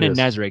had won in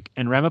Nazareth,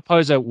 and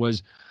Ramaphosa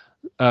was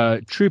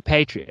a true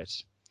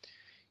patriot.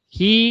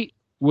 He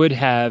would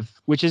have,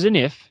 which is an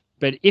if,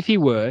 but if he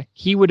were,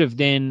 he would have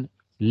then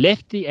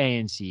left the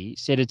ANC,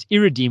 said it's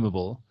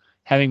irredeemable,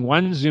 having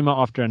one Zuma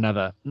after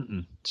another.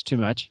 It's too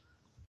much.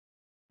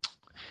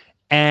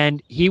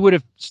 And he would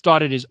have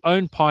started his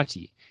own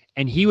party,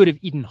 and he would have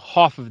eaten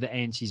half of the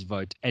ANC's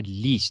vote at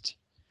least,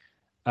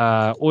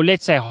 or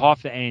let's say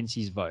half the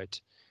ANC's vote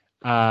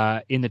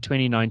in the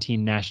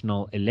 2019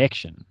 national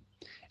election.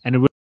 And it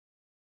would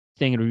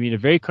have been a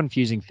very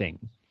confusing thing.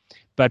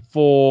 But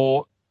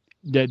for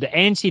the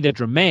ANC that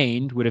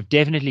remained would have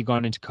definitely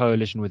gone into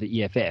coalition with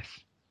the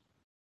EFF.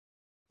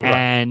 Right.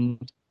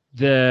 And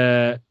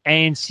the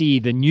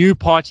ANC, the new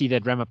party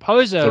that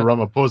Ramaphosa... The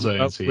Ramaphosa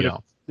ANC, yeah.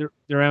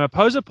 The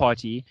Ramaphosa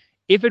party,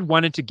 if it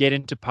wanted to get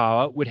into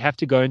power, would have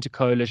to go into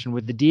coalition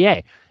with the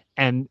DA.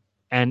 And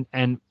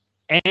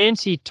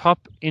ANC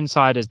top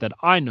insiders that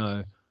I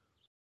know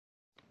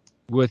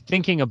were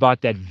thinking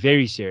about that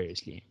very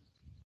seriously.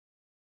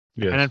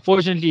 Yes. And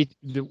unfortunately,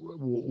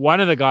 one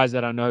of the guys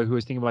that I know who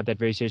was thinking about that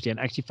very seriously and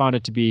actually found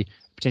it to be a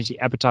potentially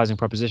appetizing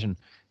proposition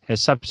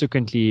has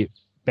subsequently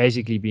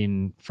basically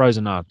been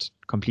frozen out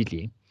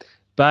completely.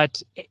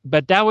 But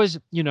that was,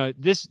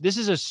 this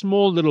is a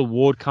small little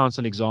ward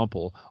council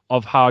example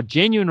of how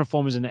genuine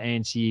reformers in the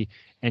ANC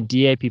and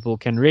DA people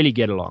can really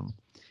get along.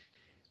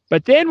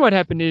 But then what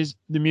happened is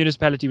the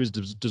municipality was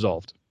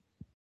dissolved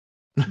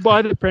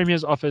by the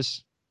Premier's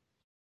office.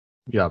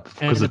 Yeah,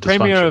 and the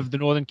Premier of the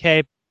Northern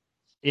Cape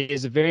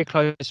is a very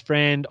close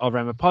friend of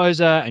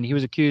Ramaphosa, and he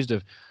was accused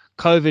of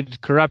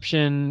COVID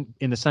corruption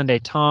in the Sunday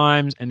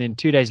Times, and then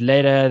 2 days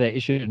later they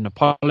issued an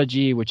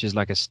apology, which is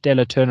like a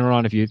stellar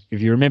turnaround. If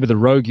you remember the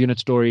Rogue Unit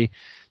story,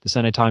 the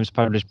Sunday Times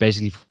published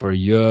basically for a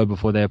year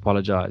before they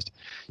apologized.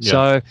 Yes.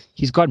 So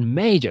he's got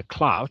major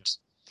clout,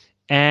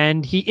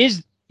 and he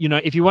is,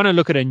 if you want to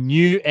look at a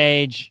new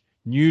age,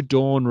 new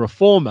dawn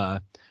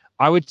reformer,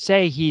 I would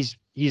say he's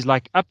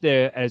like up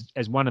there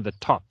as one of the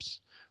tops,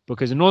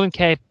 because the Northern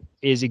Cape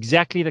is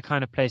exactly the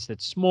kind of place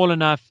that's small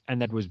enough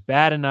and that was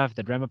bad enough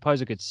that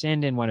Ramaphosa could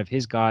send in one of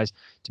his guys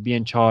to be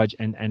in charge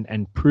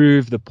and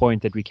prove the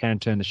point that we can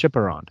turn the ship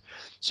around.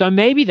 So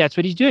maybe that's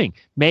what he's doing.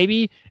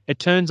 Maybe it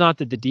turns out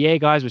that the DA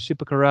guys were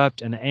super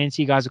corrupt and the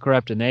ANC guys are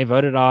corrupt and they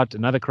voted out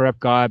another corrupt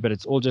guy, but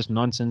it's all just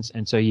nonsense.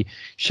 And so he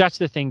shuts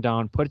the thing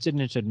down, puts it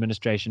into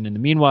administration. In the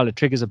meanwhile, it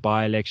triggers a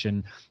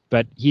by-election,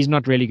 but he's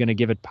not really going to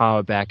give it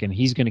power back, and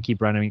he's going to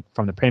keep running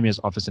from the Premier's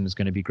office, and it's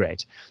going to be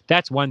great.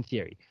 That's one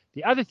theory.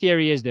 The other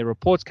theory is there are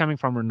reports coming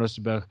from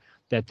Rustenburg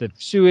that the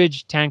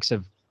sewage tanks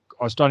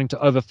are starting to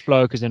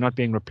overflow because they're not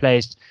being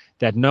replaced,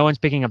 that no one's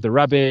picking up the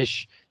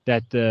rubbish,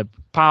 that the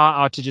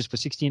power outages for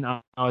 16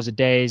 hours a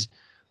day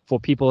for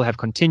people have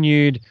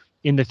continued.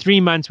 In the 3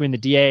 months when the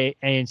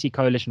DA-ANC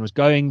coalition was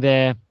going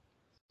there,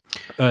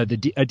 a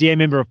DA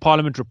member of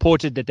parliament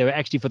reported that they were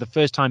actually for the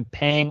first time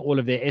paying all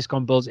of their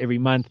Eskom bills every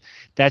month.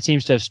 That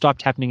seems to have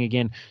stopped happening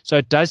again. So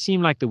it does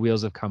seem like the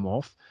wheels have come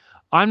off.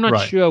 I'm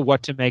not sure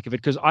what to make of it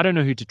because I don't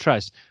know who to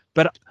trust.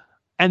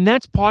 And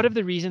that's part of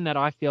the reason that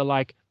I feel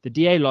like the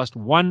DA lost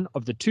one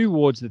of the 2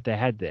 wards that they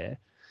had there.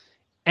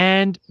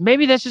 And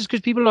maybe that's just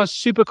because people are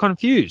super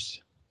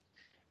confused.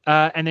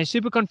 And they're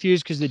super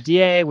confused because the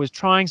DA was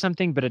trying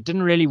something, but it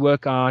didn't really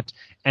work out.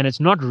 And it's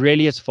not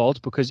really its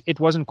fault because it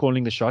wasn't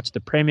calling the shots.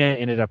 The Premier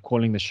ended up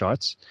calling the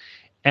shots.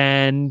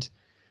 And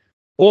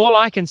all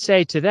I can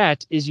say to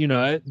that is,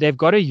 they've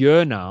got a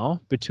year now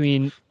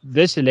between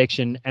this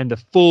election and the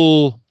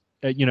full...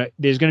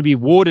 there's going to be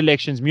ward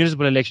elections,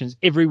 municipal elections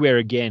everywhere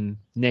again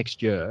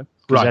next year.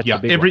 Right, yeah.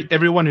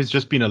 Everyone who's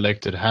just been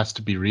elected has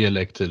to be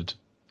re-elected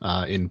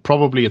in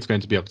probably it's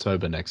going to be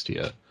October next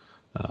year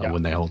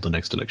when they hold the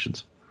next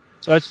elections.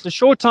 So it's a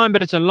short time,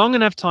 but it's a long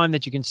enough time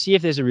that you can see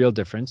if there's a real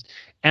difference.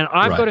 And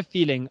I've got a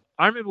feeling.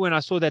 I remember when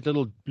I saw that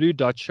little blue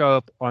dot show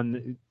up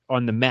on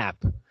the map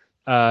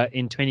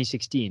in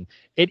 2016.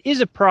 It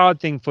is a proud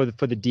thing for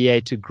the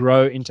DA to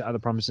grow into other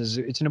provinces.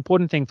 It's an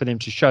important thing for them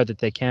to show that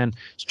they can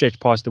stretch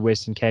past the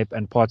Western Cape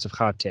and parts of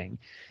Gauteng.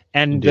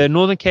 And Indeed. the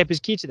Northern Cape is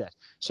key to that.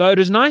 So it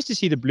was nice to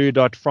see the blue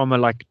dot from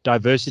a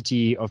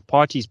diversity of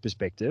parties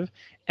perspective,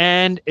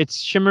 and it's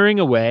shimmering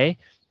away.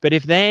 But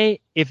if they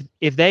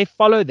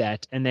follow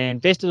that and they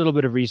invest a little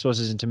bit of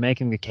resources into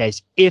making the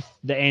case, if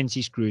the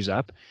ANC screws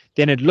up,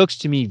 then it looks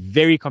to me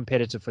very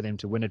competitive for them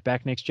to win it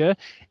back next year.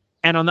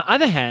 And on the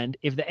other hand,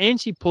 if the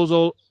ANC pulls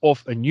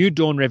off a new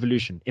dawn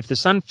revolution, if the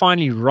sun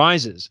finally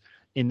rises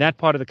in that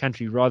part of the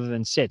country rather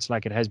than sets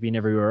like it has been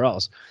everywhere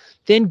else,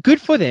 then good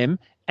for them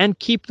and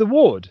keep the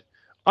ward.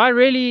 I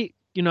really,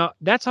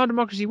 that's how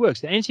democracy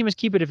works. The ANC must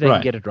keep it if they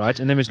can get it right,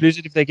 and they must lose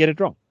it if they get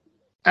it wrong.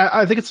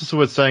 I think it's also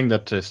worth saying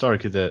that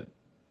historically the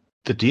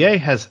DA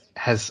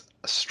has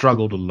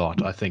struggled a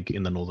lot, I think,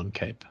 in the Northern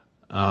Cape.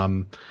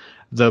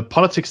 The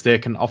politics there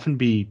can often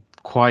be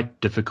quite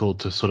difficult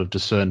to sort of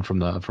discern from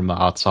the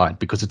outside,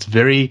 because it's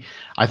very,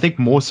 I think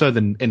more so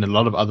than in a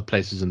lot of other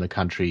places in the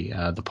country,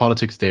 the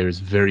politics there is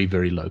very,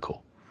 very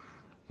local.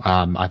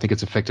 I think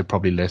it's affected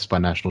probably less by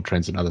national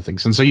trends and other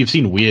things. And so you've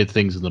seen weird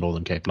things in the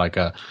Northern Cape, like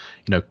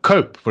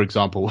Cope, for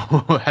example,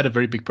 had a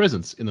very big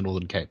presence in the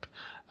Northern Cape.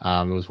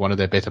 It was one of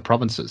their better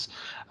provinces,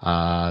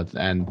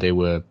 and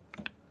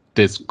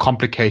there's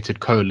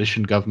complicated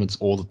coalition governments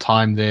all the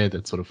time there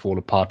that sort of fall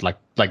apart, like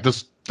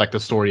the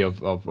story of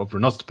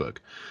Renosterburg.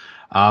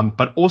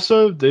 But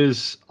also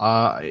there's,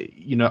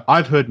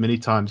 I've heard many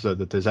times though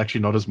that there's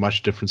actually not as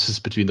much differences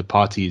between the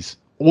parties,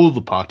 all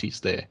the parties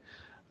there,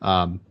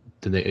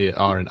 than there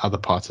are in other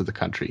parts of the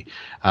country,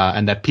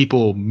 and that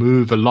people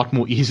move a lot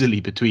more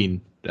easily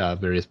between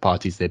various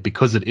parties there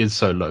because it is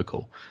so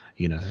local.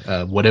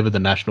 Whatever the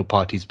national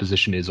party's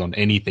position is on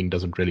anything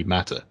doesn't really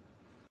matter.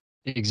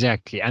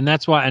 Exactly, and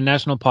that's why a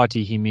national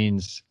party he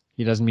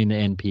doesn't mean the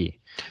NP.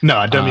 No,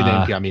 I don't mean the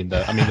NP. I mean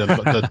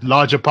the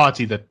larger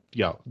party the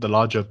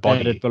larger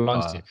body that it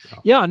belongs to.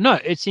 Yeah, no,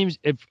 it seems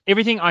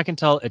everything I can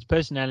tell, it's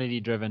personality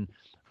driven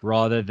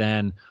rather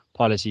than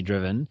policy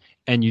driven,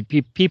 and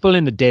people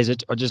in the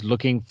desert are just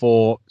looking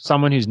for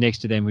someone who's next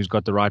to them who's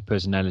got the right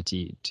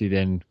personality to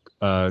then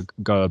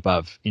go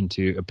above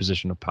into a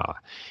position of power.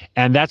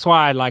 And that's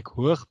why I like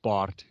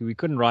Hoogbaard, who we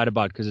couldn't write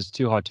about because it's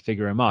too hard to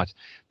figure him out.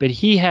 But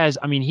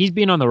he's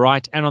been on the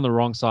right and on the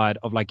wrong side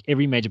of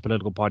every major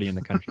political party in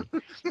the country.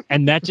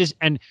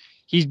 and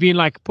he's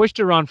been pushed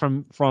around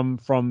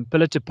from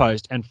pillar to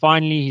post, and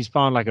finally he's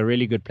found a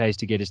really good place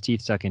to get his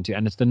teeth stuck into,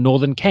 and it's the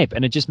Northern Cape,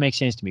 and it just makes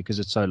sense to me because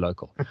it's so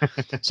local.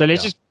 So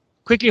let's just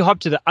quickly hop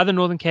to the other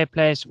Northern Cape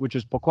place, which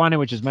was Polokwane,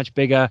 which is much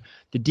bigger.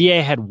 The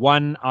DA had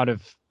 1 out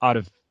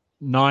of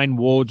 9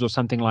 wards or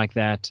something like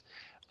that,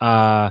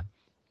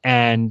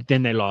 and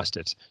then they lost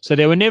it. So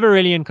they were never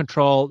really in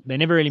control. They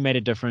never really made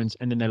a difference,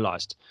 and then they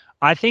lost.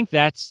 I think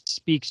that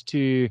speaks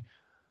to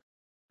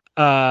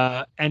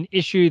an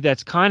issue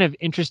that's kind of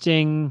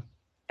interesting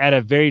at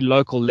a very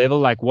local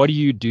level. What do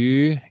you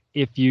do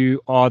if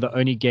you are the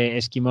only gay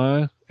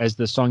Eskimo, as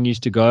the song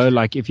used to go?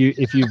 If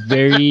you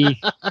very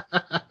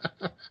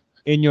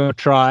in your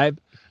tribe,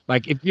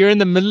 if you're in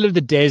the middle of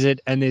the desert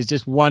and there's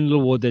just one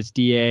little ward that's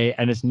DA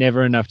and it's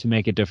never enough to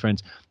make a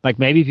difference,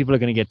 maybe people are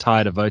going to get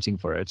tired of voting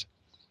for it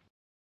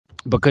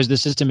because the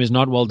system is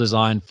not well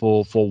designed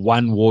for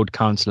one ward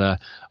councillor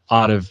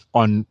out of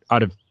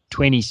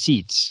 20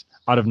 seats,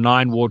 out of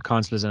 9 ward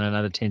councillors and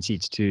another 10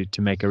 seats to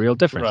make a real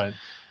difference. Right.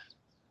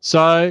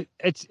 So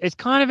it's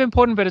kind of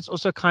important, but it's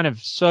also kind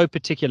of so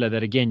particular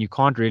that, again, you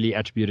can't really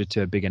attribute it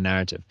to a bigger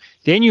narrative.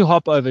 Then you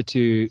hop over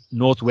to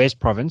Northwest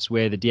Province,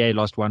 where the DA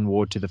lost 1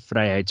 ward to the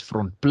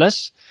Vryheidsfront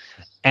Plus.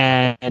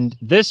 And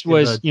this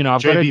was,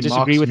 I've got to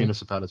disagree with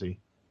municipality.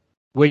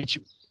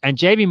 And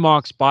JB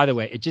Marks, by the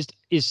way, it just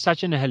is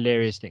such a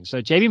hilarious thing.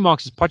 So JB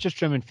Marks'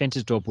 Potchefstroom and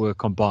Ventersdorp were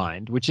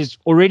combined, which is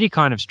already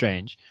kind of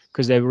strange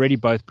because they're already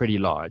both pretty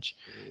large.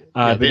 The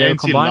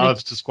ANC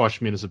loves to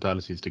squash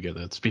municipalities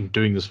together. It's been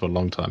doing this for a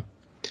long time.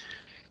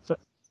 So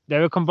they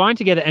were combined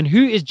together. And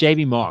who is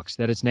JB Marks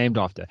that it's named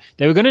after?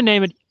 They were going to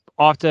name it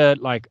after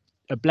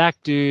a black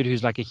dude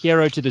who's a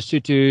hero to the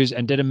Sotho's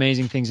and did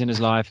amazing things in his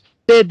life.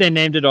 Instead, they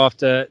named it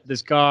after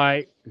this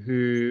guy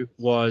who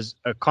was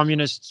a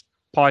Communist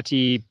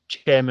Party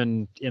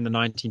chairman in the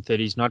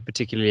 1930s, not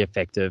particularly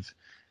effective.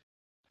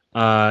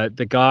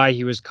 The guy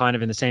he was kind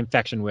of in the same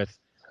faction with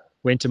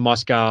went to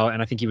Moscow, and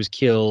I think he was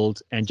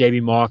killed. And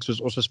JB Marks was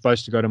also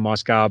supposed to go to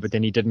Moscow, but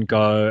then he didn't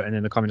go. And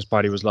then the Communist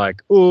Party was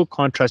like, oh,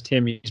 can't trust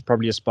him. He's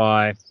probably a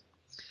spy.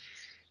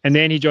 And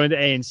then he joined the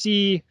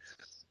ANC.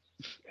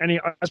 And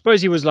I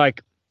suppose he was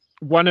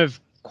one of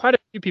quite a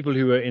few people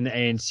who were in the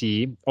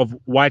ANC, of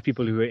white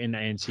people who were in the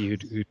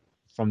ANC who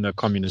from the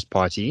Communist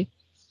Party.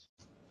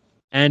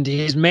 And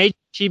his major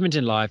achievement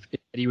in life is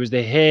that he was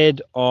the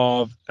head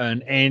of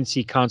an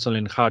ANC council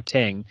in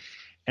Gauteng,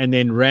 and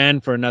then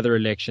ran for another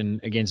election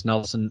against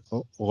Nelson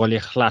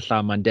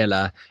Rolihlahla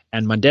Mandela,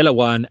 and Mandela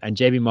won, and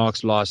JB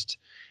Marks lost.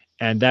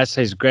 and that's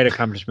his great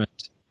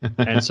accomplishment.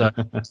 And so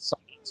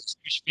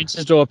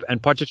Vincersdorp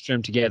and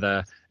Potchefstroom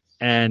together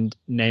and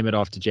name it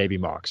after JB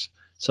Marks.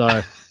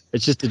 So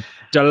it's just a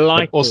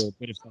delightful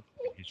bit of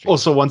history.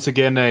 Also, once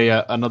again,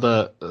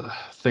 another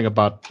thing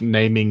about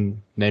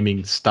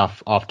naming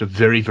stuff after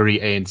very, very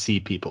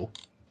ANC people,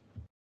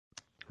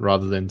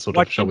 rather than sort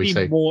what of, shall we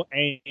say, more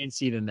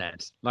ANC than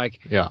that? Like,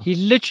 yeah, he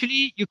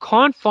literally, you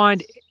can't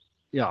find,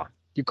 I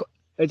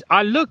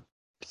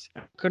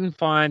couldn't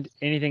find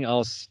anything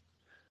else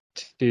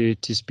to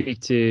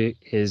speak to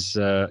his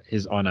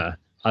honor,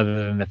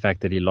 other than the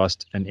fact that he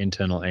lost an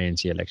internal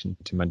ANC election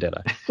to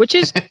Mandela, which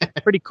is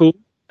pretty cool.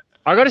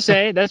 I got to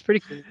say, that's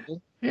pretty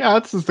cool. Yeah,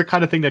 that's the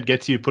kind of thing that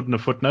gets you put in a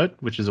footnote,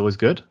 which is always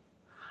good.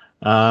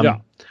 Yeah.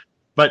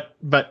 But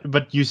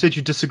you said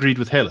you disagreed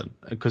with Helen,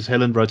 because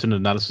Helen wrote an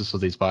analysis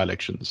of these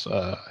by-elections.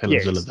 Helen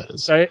Zille, that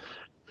is.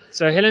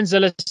 So Helen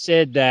Zille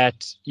said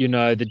that,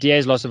 the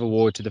DA's loss of a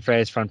ward to the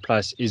Vryheidsfront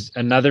Plus is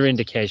another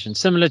indication,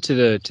 similar to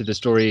the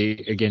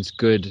story against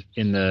Good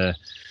in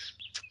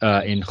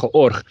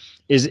Georg,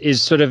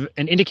 is sort of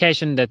an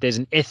indication that there's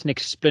an ethnic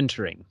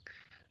splintering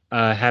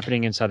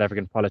happening in South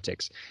African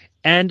politics.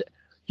 And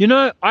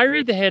I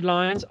read the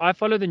headlines, I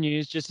follow the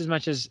news just as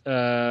much as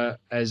Federal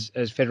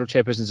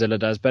Chairperson Zille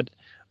does, but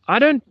I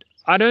don't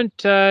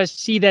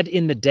see that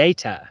in the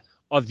data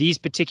of these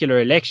particular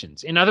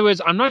elections. In other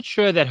words, I'm not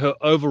sure that her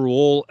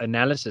overall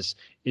analysis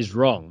is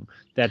wrong.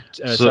 That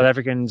South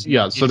Africans,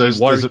 so there's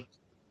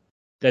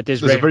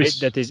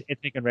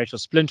ethnic and racial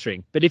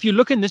splintering. But if you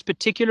look in this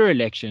particular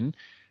election,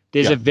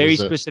 there's a very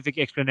specific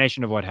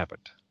explanation of what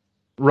happened.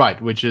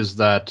 Right, which is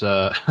that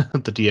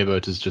the DA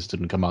voters just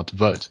didn't come out to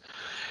vote.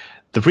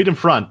 The Freedom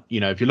Front,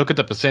 if you look at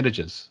the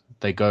percentages,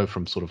 they go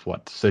from sort of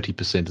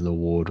 30% in the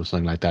ward or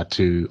something like that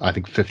to, I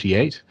think,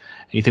 58.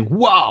 And you think,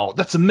 wow,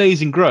 that's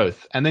amazing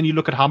growth. And then you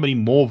look at how many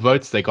more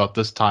votes they got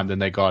this time than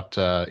they got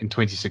in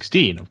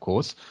 2016, of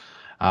course,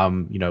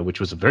 which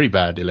was a very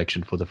bad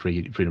election for the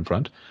Freedom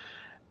Front.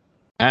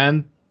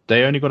 And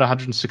they only got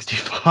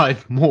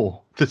 165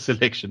 more this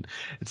election.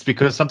 It's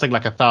because something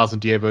like 1,000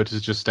 DA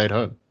voters just stayed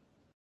home.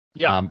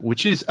 Yeah,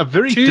 which is a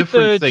very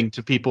different thing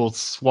to people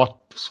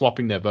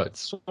swapping their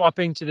votes.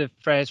 Swapping to the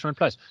Vryheidsfront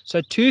Plus. So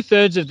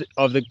 2/3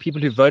 of the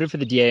people who voted for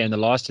the DA in the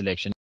last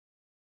election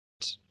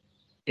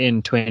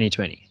in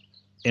 2020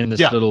 in this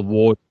little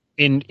ward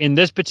in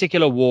this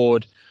particular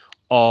ward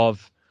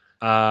of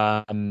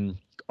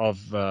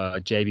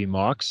JB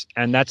Marks,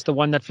 and that's the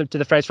one that flipped to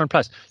the Vryheidsfront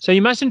Plus. So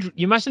you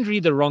mustn't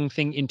read the wrong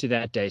thing into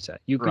that data.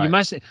 You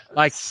must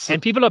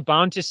and people are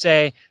bound to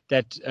say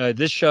that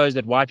this shows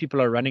that white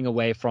people are running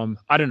away from,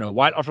 I don't know,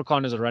 white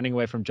Afrikaners are running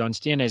away from John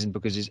Steenhuisen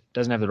because he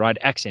doesn't have the right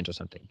accent or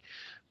something.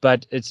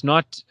 But it's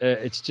not.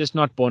 It's just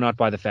not borne out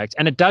by the facts,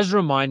 and it does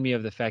remind me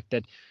of the fact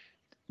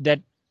that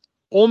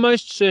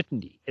almost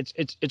certainly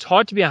it's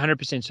hard to be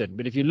 100% certain.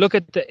 But if you look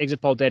at the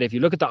exit poll data, if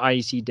you look at the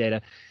IEC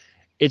data,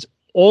 it's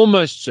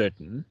almost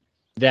certain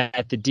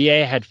that the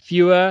DA had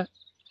fewer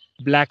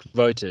black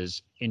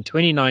voters in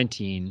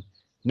 2019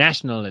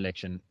 national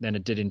election than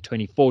it did in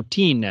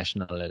 2014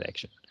 national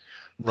election.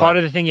 Right. Part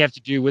of the thing you have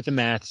to do with the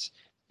maths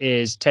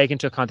is take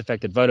into account the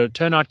fact that voter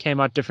turnout came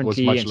out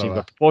differently, and so you've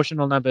got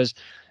proportional numbers,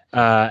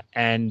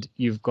 and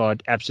you've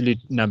got absolute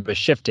number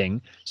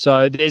shifting.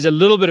 So there's a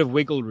little bit of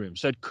wiggle room.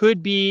 So it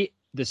could be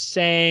the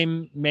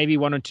same, maybe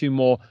one or two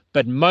more,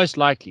 but most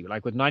likely,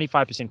 like with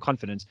 95%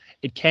 confidence,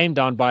 it came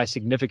down by a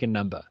significant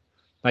number,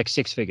 like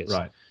 6 figures.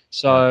 Right.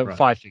 So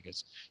 5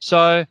 figures.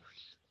 So,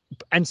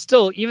 and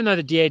still, even though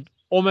the DA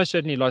almost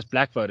certainly lost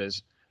black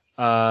voters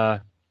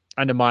under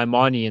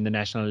Maimane in the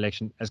national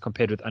election as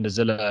compared with under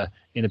Zille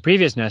in the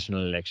previous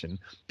national election,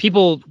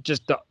 people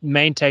just, the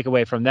main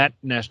takeaway from that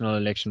national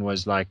election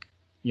was like,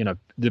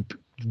 the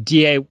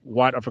DA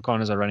white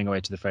Afrikaners are running away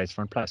to the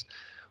Vryheidsfront Plus.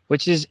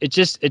 Which is, it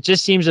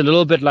just seems a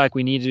little bit like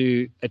we need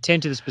to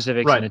attend to the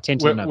specifics and attend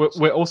to the numbers.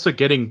 We're also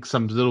getting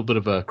some little bit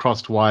of a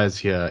crossed wires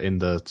here in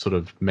the sort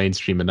of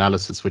mainstream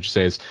analysis, which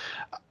says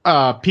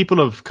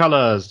people of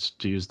color,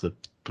 to use the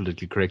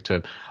politically correct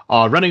term,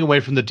 are running away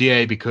from the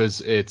DA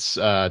because it's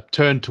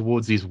turned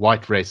towards these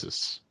white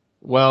racists.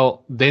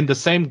 Well, then the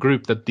same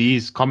group that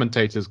these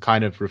commentators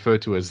kind of refer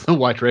to as the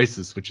white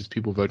racists, which is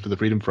people who vote for the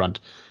Freedom Front,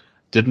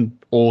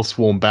 didn't all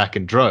swarm back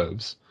in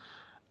droves.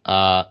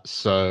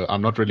 So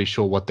I'm not really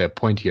sure what their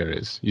point here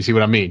is. You see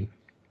what I mean?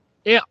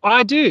 Yeah,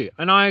 I do,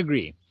 and I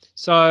agree.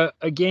 So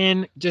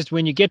again, just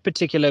when you get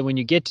particular, when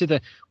you get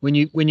to when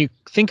you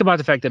think about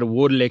the fact that a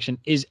ward election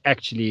is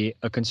actually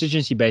a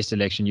constituency-based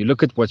election, you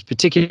look at what's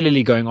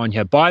particularly going on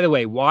here. By the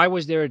way, why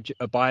was there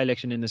a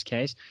by-election in this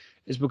case?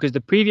 Is because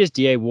the previous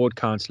DA ward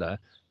councillor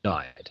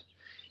died.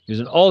 He was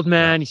an old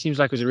man. He seems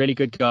like he was a really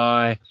good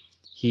guy.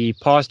 He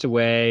passed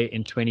away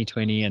in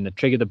 2020, and that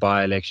triggered the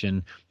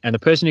by-election. And the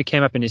person who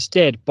came up in his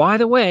stead, by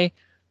the way,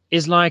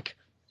 is like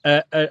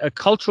a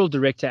cultural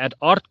director at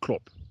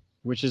Artklop,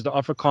 which is the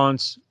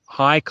Afrikaans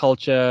high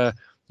culture.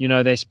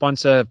 They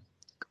sponsor,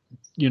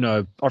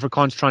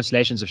 Afrikaans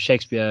translations of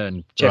Shakespeare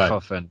and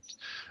Chekhov, and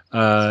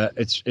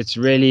it's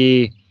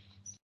really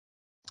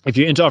if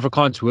you're into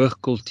Afrikaans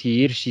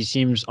hoogkultuur, she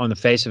seems on the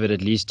face of it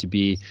at least to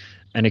be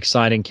an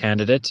exciting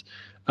candidate.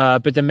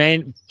 But the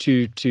main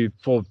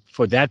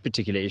for that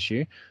particular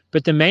issue,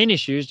 but the main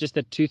issue is just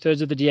that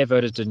 2/3 of the DA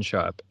voters didn't show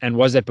up. And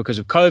was that because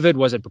of COVID?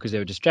 Was it because they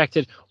were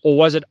distracted? Or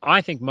was it, I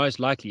think most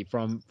likely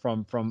from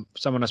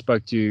someone I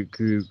spoke to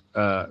who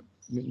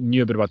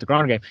knew a bit about the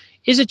ground game,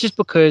 is it just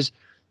because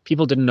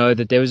people didn't know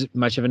that there was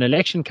much of an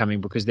election coming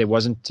because there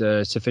wasn't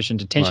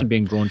sufficient attention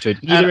being drawn to it,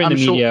 either in the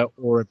media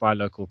or by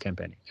local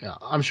campaigning? Yeah,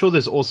 I'm sure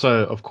there's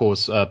also, of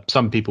course,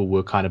 some people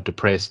were kind of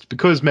depressed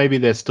because maybe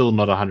they're still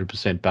not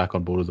 100% back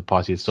on board with the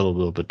party. It's still a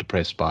little bit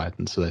depressed by it.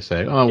 And so they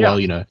say, oh, well,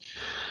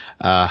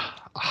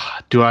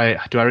 do I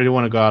really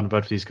want to go out and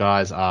vote for these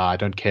guys? I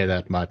don't care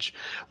that much,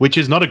 which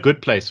is not a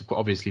good place,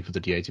 obviously, for the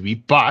DA to be,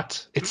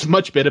 but it's a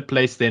much better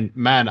place than,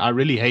 man, I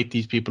really hate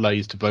these people I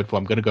used to vote for.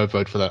 I'm going to go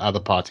vote for that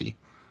other party.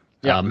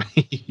 Yeah.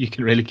 You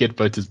can really get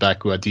voters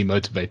back who are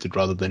demotivated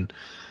rather than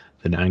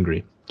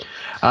angry.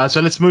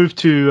 So let's move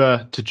to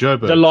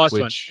Joburg. The last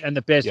one and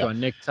the best one.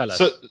 Nick, tell us.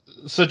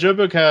 So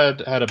Joburg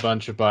had a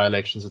bunch of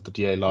by-elections at the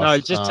DA last. No,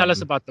 just tell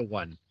us about the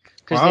one.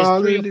 Because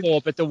there's three or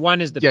four, but the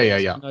one is the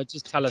best. Yeah. No,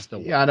 just tell us the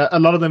one. Yeah, and a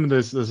lot of them,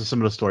 there's a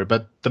similar story.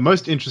 But the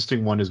most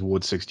interesting one is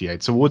Ward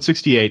 68. So Ward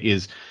 68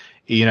 is,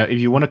 if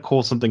you want to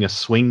call something a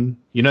swing,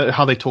 you know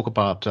how they talk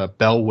about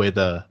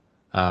bellwether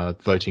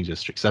voting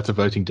districts. That's a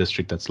voting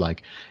district that's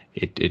like,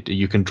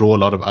 you can draw a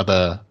lot of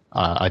other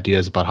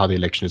ideas about how the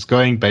election is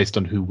going based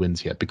on who wins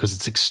here, because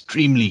it's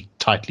extremely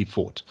tightly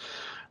fought,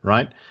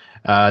 right?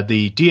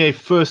 The DA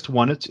first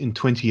won it in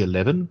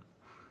 2011,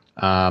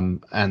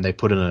 and they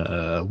put in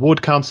a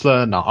ward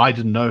councillor. Now, I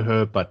didn't know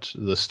her, but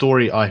the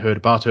story I heard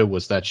about her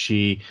was that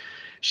she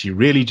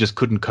really just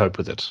couldn't cope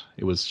with it.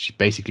 She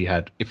basically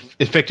had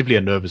effectively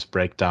a nervous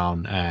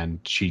breakdown, and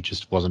she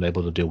just wasn't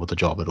able to deal with the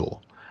job at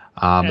all.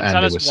 And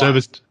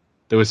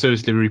there were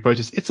service delivery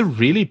protests. It's a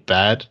really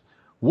bad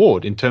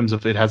ward in terms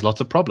of it has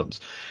lots of problems.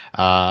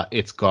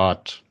 It's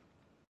got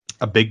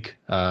a big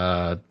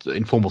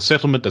informal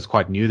settlement that's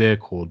quite new there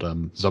called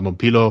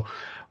Zomompilo,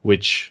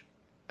 which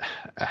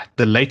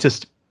the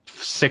latest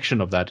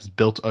section of that is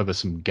built over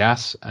some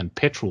gas and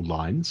petrol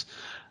lines.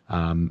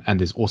 And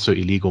there's also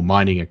illegal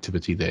mining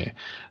activity there.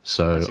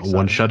 So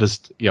one shudders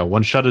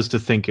to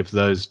think if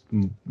those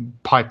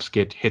pipes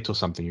get hit or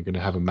something, you're going to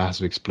have a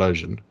massive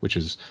explosion, which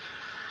is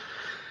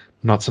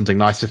not something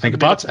nice to think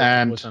about.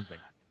 And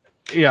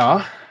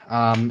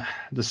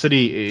the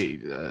city,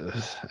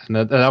 and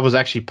that was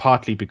actually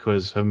partly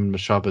because Herman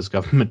Mashaba's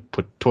government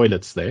put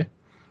toilets there.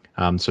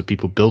 So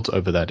people built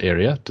over that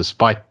area,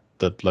 despite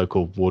the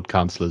local ward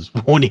councillors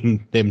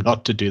warning them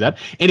not to do that.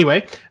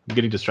 Anyway, I'm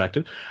getting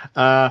distracted.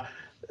 So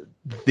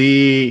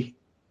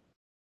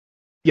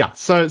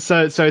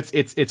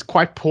it's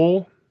quite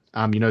poor.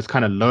 It's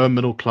kind of lower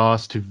middle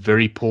class to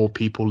very poor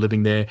people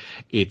living there.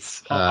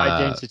 It's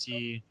high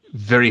density,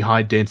 very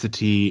high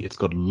density. It's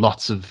got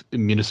lots of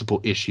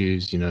municipal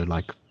issues,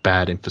 like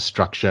bad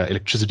infrastructure,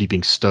 electricity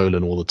being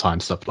stolen all the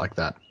time, stuff like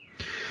that.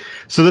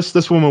 So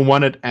this woman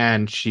won it,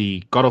 and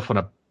she got off on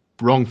a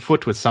wrong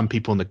foot with some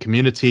people in the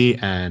community,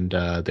 and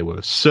there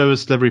were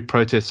service delivery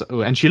protests,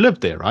 and she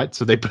lived there, right?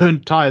 So they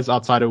burned tires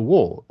outside her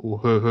wall or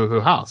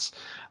her house,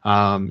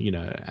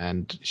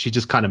 and she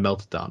just kind of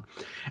melted down.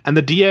 And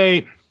the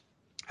DA,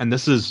 and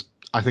this is,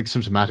 I think,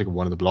 symptomatic of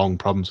one of the long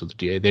problems with the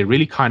DA, they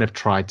really kind of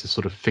tried to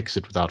sort of fix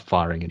it without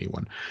firing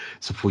anyone.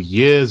 So for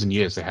years and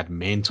years, they had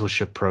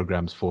mentorship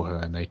programs for her,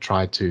 and they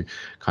tried to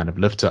kind of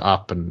lift her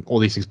up and all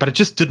these things, but it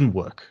just didn't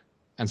work.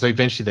 And so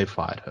eventually they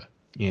fired her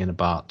in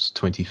about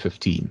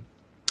 2015.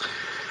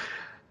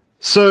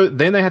 So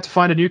then they had to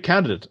find a new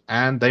candidate,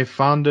 and they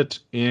found it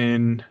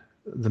in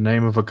the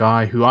name of a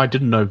guy who I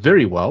didn't know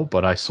very well,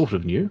 but I sort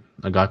of knew,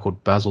 a guy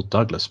called Basil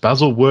Douglas.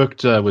 Basil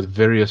worked with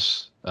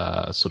various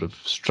sort of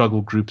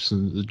struggle groups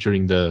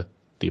during the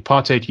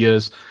apartheid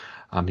years.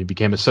 He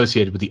became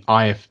associated with the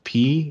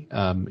IFP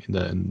in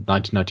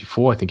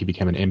 1994. I think he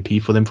became an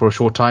MP for them for a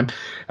short time.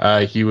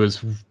 He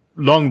was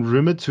long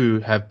rumored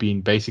to have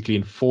been basically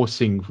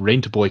enforcing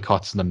rent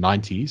boycotts in the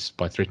 90s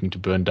by threatening to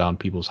burn down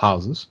people's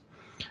houses.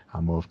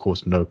 Well, of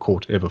course, no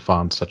court ever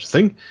found such a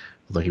thing,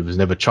 although he was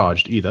never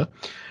charged either.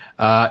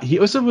 He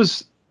also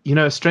was,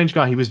 a strange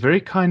guy. He was very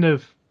kind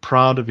of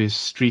proud of his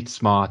street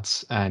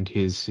smarts and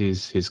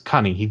his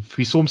cunning.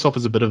 He saw himself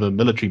as a bit of a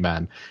military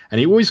man, and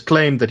he always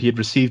claimed that he had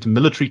received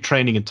military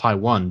training in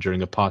Taiwan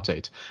during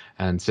apartheid,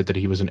 and said that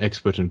he was an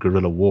expert in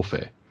guerrilla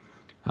warfare.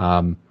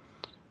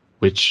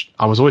 Which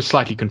I was always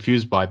slightly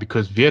confused by,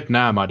 because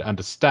Vietnam I'd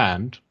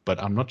understand,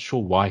 but I'm not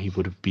sure why he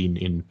would have been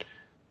in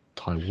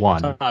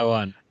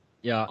Taiwan.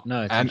 Yeah,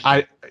 no. And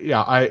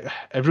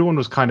everyone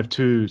was kind of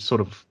too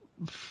sort of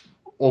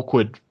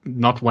awkward,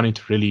 not wanting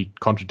to really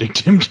contradict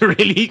him, to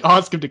really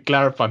ask him to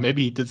clarify.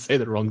 Maybe he did say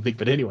the wrong thing,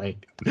 but anyway.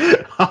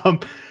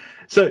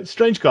 So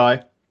strange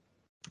guy,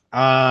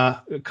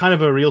 kind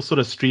of a real sort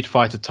of Street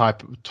Fighter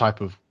type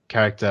of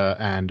character,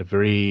 and a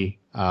very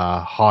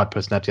hard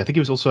personality. I think he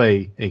was also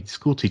a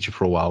school teacher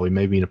for a while. He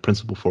may have been a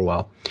principal for a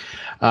while.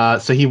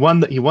 So he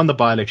won the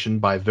by-election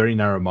by a very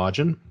narrow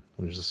margin,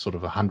 which is sort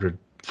of 100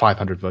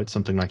 500 votes,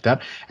 something like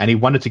that. And he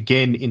won it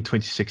again in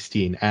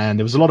 2016. And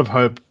there was a lot of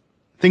hope.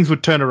 Things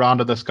would turn around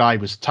with this guy. He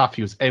was tough.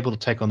 He was able to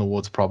take on the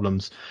ward's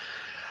problems.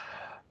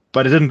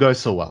 But it didn't go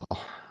so well.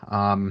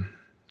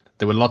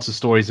 There were lots of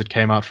stories that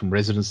came out from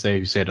residents there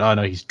who said, oh,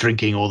 no, he's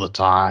drinking all the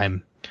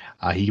time.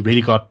 He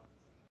really got,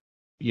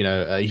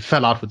 he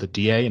fell out with the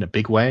DA in a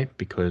big way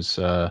because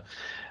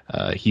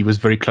he was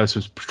very close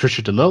with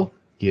Patricia de Lille.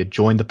 He had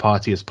joined the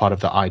party as part of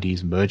the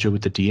ID's merger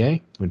with the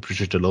DA when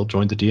Patricia de Lille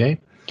joined the DA.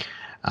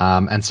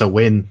 And so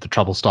when the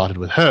trouble started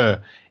with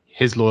her,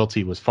 his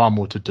loyalty was far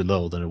more to de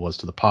Lille than it was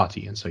to the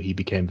party. And so he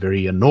became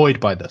very annoyed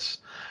by this.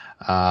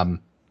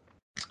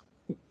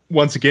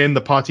 Once again,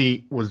 the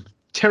party was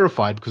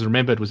terrified because,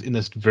 remember, it was in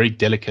this very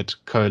delicate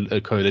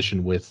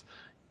coalition with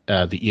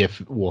the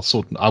EF. Well,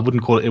 I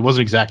wouldn't call it. It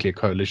wasn't exactly a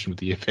coalition with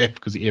the EFF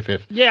because the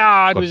EFF.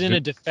 Yeah, it was in a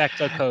de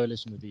facto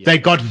coalition with the EFF. They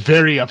got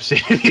very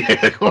upset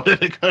if they called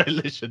it a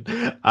coalition.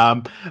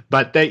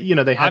 But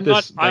they had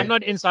this. I'm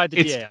not inside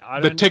the DA.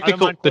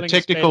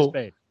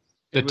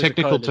 The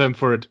technical term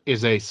for it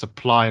is a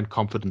supply and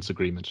confidence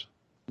agreement.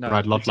 No,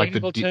 right? The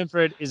technical term for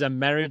it is a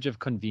marriage of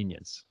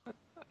convenience.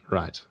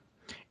 Right.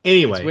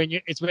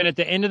 Anyway, it's when at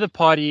the end of the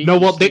party. No,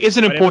 well, there is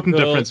an important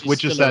difference,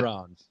 which is that.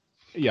 Around.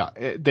 Yeah,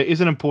 there is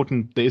an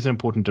important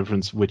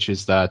difference, which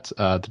is that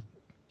the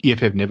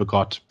EFF never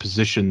got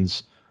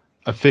positions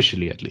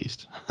officially, at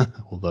least,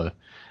 although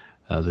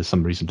there's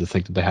some reason to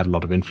think that they had a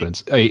lot of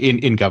influence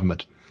in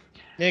government.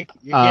 Nick,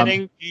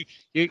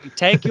 you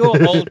take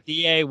your old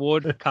DA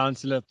ward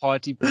councillor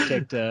party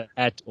protector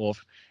hat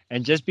off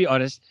and just be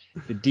honest.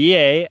 The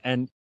DA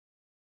and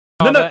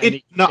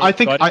I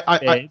think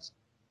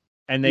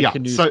and they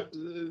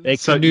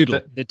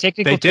canoodle. The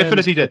technical they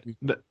definitely did.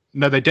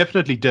 No, they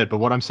definitely did. But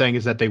what I'm saying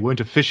is that they weren't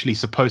officially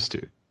supposed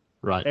to.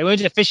 Right. They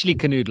weren't officially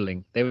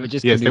canoodling. They were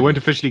just. Yes, they weren't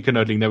officially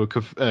canoodling. They were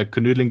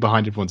canoodling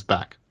behind everyone's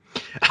back.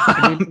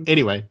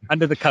 Anyway,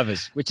 under the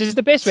covers, which is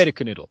the best way to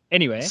canoodle.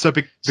 Anyway,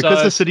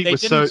 because the city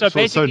was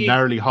so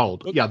narrowly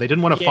held. Yeah, they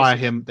didn't want to fire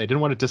him. They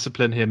didn't want to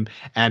discipline him,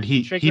 and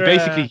he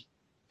basically.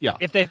 Yeah.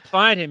 If they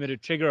fired him, it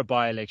would trigger a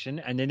by-election,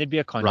 and then there'd be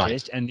a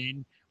contest, and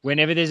then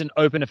whenever there's an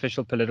open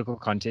official political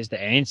contest, the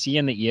ANC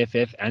and the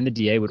EFF and the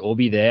DA would all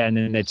be there, and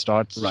then they'd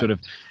start sort of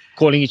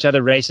calling each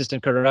other racist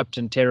and corrupt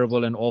and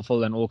terrible and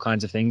awful and all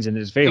kinds of things, and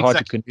it's very hard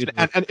to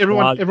canoodle. And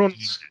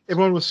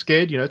everyone was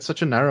scared. It's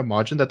such a narrow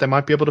margin that they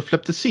might be able to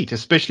flip the seat,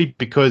 especially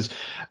because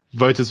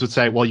voters would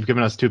say, "Well, you've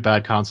given us two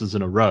bad councils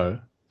in a row.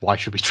 Why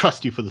should we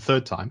trust you for the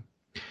third time?"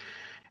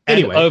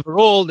 Anyway, and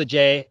overall, the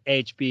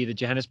JHB, the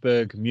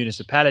Johannesburg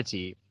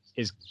municipality,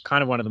 is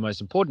kind of one of the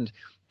most important.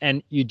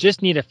 And you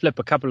just need to flip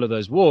a couple of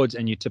those wards,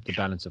 and you tip the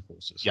balance of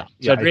forces. Yeah,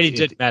 so it really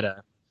did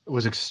matter. It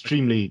was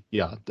extremely,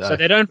 so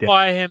they don't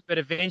fire him, but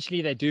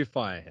eventually they do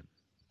fire him.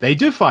 They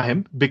do fire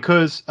him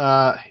because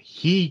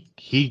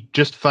he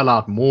just fell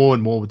out more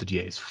and more with the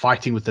DAs,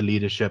 fighting with the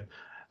leadership.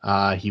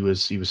 He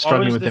was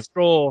struggling with the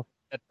straw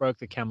that broke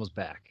the camel's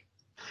back.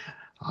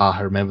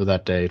 I remember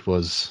that day. It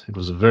was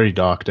a very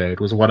dark day. It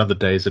was one of the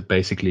days that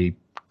basically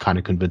kind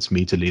of convinced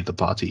me to leave the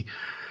party.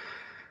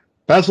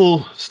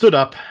 Basil stood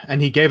up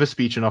and he gave a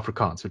speech in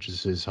Afrikaans, which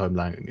is his home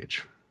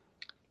language.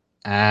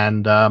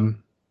 And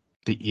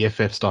the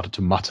EFF started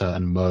to mutter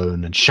and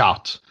moan and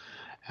shout.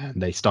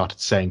 And they started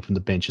saying from the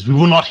benches, "We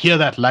will not hear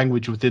that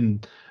language within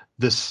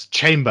this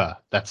chamber.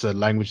 That's a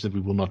language that we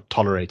will not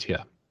tolerate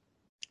here."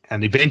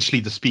 And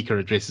eventually the speaker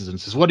addresses and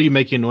says, "What are you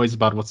making a noise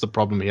about? What's the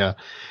problem here?"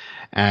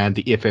 And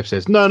the EFF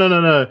says,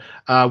 No.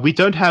 We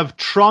don't have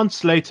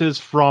translators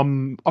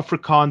from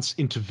Afrikaans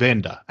into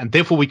Venda, and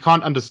therefore we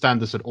can't understand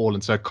this at all,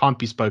 and so it can't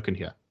be spoken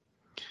here.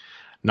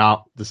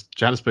 Now, this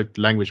Johannesburg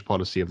language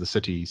policy of the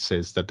city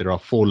says that there are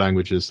 4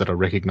 languages that are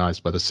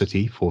recognized by the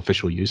city for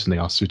official use, and they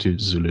are Sotho,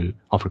 Zulu,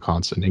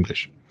 Afrikaans, and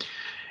English.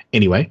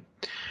 Anyway,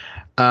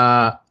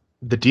 the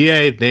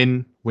DA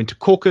then went to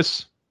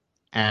caucus,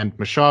 and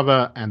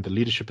Mashaba and the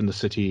leadership in the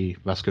city,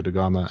 Vasco da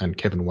Gama and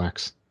Kevin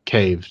Wax,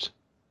 caved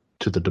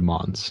to the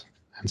demands.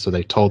 And so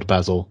they told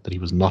Basil that he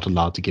was not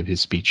allowed to give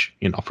his speech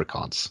in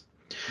Afrikaans.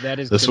 That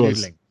is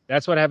canoodling.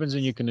 That's what happens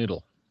when you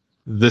canoodle.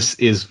 This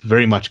is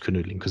very much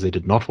canoodling because they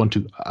did not want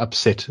to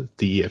upset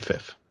the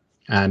EFF.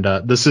 And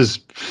this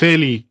is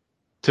fairly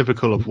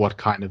typical of what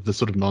kind of the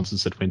sort of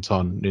nonsense that went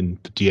on in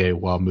the DA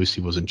while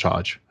Musi was in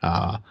charge.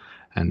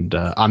 And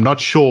I'm not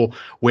sure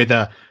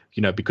whether,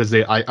 because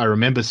I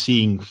remember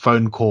seeing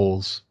phone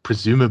calls,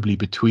 presumably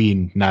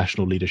between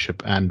national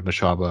leadership and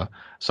Mashaba.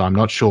 So I'm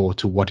not sure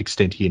to what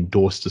extent he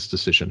endorsed this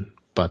decision.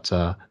 But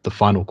the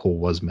final call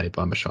was made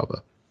by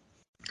Mashaba,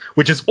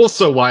 which is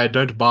also why I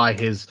don't buy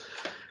his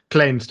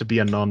claims to be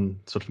a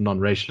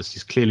non-racialist.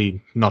 He's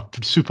clearly not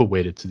super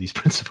wedded to these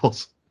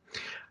principles.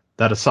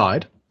 That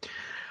aside,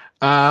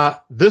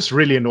 this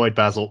really annoyed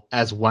Basil,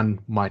 as one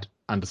might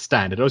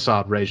understand. It also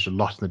outraged a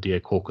lot in the DA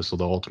caucus,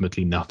 although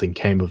ultimately nothing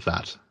came of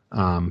that.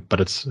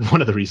 But it's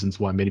one of the reasons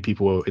why many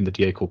people in the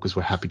DA caucus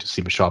were happy to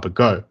see Mashaba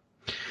go.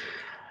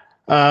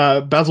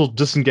 Basil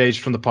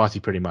disengaged from the party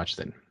pretty much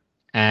then.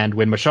 And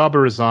when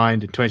Mashaba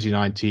resigned in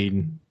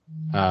 2019,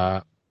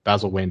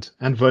 Basil went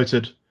and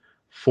voted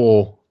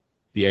for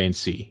the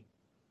ANC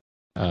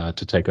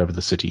to take over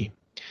the city.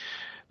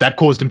 That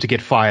caused him to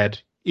get fired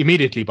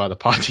immediately by the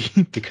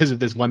party because if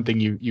there's one thing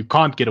you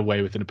can't get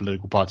away with in a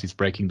political party is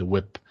breaking the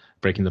whip,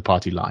 breaking the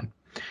party line.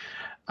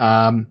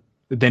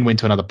 Then went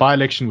to another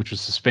by-election, which was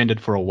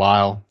suspended for a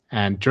while.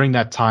 And during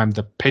that time,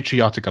 the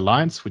Patriotic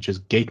Alliance, which is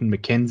Gayton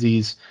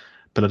McKenzie's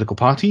political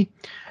party.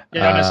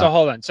 So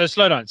hold on. So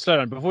slow down.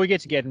 Before we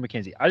get to Gayton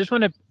McKenzie, I just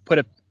want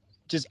to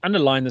just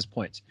underline this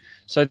point.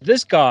 So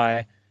this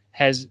guy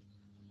has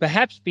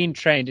perhaps been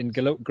trained in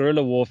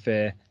guerrilla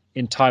warfare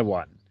in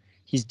Taiwan.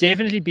 He's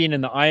definitely been in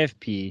the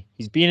IFP.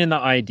 He's been in the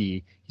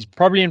ID. He's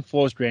probably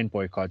enforced rent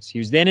boycotts. He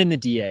was then in the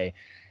DA.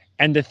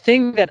 And the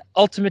thing that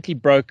ultimately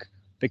broke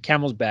the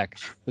camel's back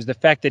was the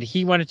fact that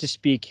he wanted to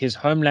speak his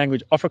home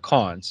language,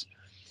 Afrikaans,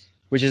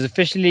 which is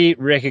officially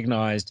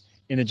recognized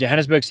in the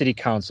Johannesburg City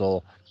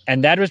Council.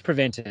 And that was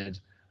prevented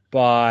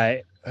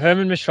by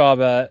Herman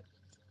Mashaba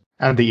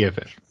and the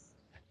EFF.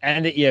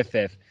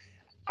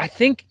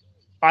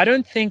 I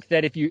don't think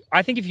that if you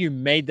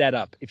made that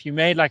up, if you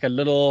made like a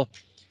little,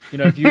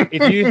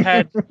 if you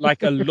had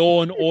like a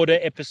Law and Order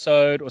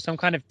episode or some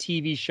kind of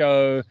TV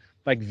show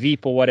like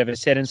Veep or whatever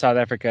set in South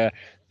Africa,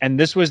 and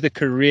this was the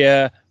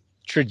career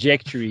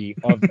trajectory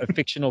of a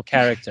fictional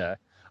character,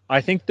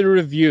 I think the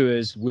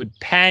reviewers would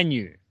pan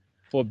you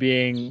for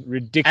being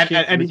ridiculously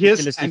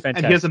fantastic.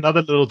 And here's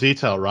another little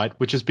detail, right?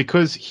 Which is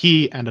because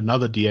he and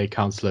another DA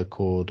councillor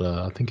called,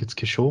 I think it's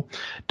Kishore,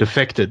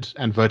 defected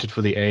and voted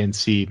for the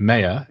ANC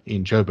mayor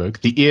in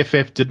Joburg. The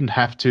EFF didn't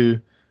have to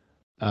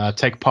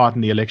take part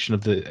in the election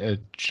of the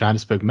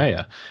Johannesburg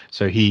mayor.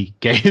 So he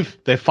gave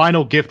their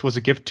final gift was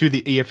a gift to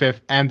the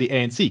EFF and the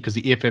ANC, because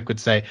the EFF could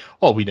say,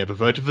 "Oh, we never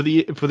voted for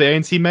the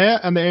ANC mayor,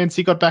 and the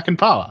ANC got back in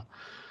power."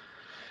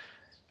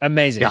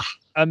 Amazing. Yeah.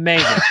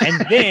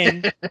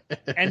 Amazing.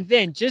 And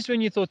then just when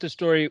you thought the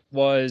story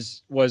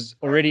was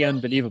already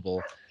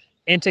unbelievable,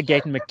 enter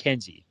Gayton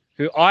McKenzie,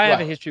 who I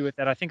have a history with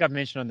that I think I've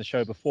mentioned on the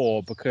show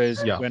before,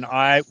 because when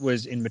I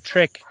was in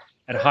matric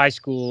at high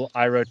school,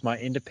 I wrote my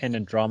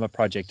independent drama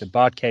project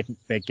about Gayton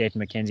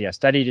McKenzie. I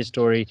studied his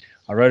story.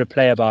 I wrote a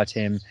play about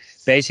him.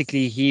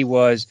 Basically, he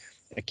was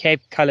a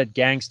Cape-colored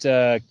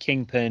gangster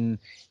kingpin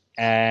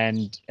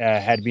and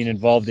had been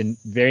involved in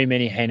very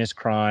many heinous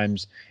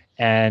crimes.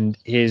 And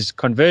his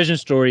conversion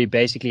story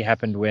basically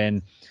happened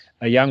when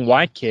a young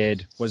white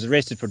kid was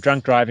arrested for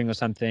drunk driving or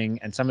something,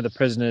 and some of the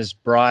prisoners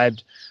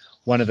bribed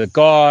one of the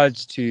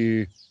guards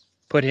to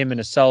put him in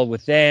a cell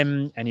with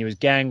them, and he was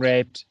gang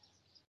raped.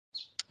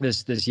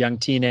 This young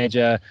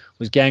teenager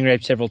was gang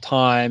raped several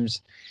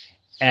times,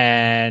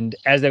 and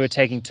as they were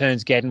taking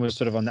turns, Gayton was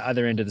sort of on the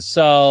other end of the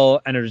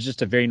cell, and it was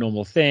just a very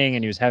normal thing,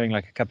 and he was having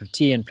like a cup of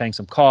tea and playing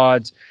some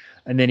cards,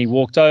 and then he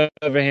walked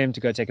over him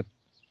to go take a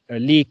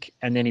leak,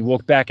 and then he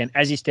walked back, and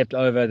as he stepped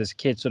over, this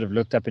kid sort of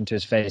looked up into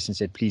his face and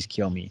said, "Please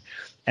kill me."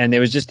 And there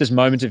was just this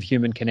moment of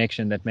human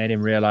connection that made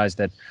him realize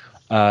that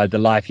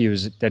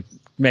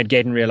made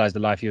Gayton realize the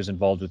life he was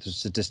involved with was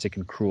sadistic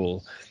and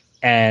cruel.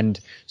 And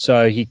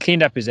so he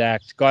cleaned up his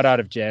act, got out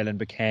of jail, and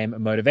became a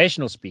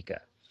motivational speaker.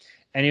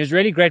 And he was a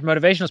really great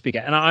motivational speaker.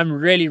 And I'm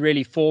really,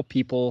 really for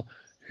people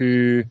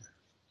who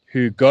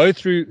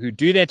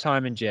do their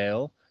time in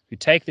jail, who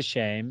take the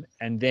shame,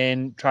 and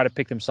then try to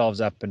pick themselves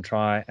up and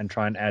try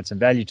and add some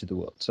value to the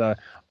world. So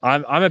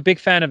I'm a big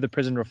fan of the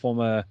prison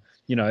reformer.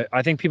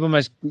 I think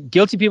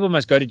guilty people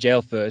must go to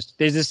jail first.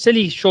 There's a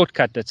silly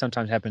shortcut that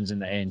sometimes happens in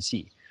the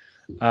ANC,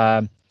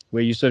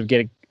 where you sort of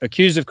get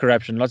accused of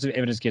corruption, lots of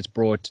evidence gets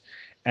brought,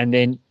 and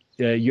then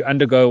you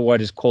undergo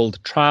what is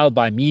called trial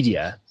by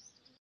media,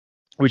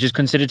 which is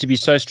considered to be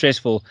so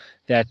stressful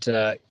that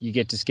you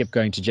get to skip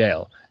going to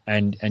jail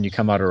and you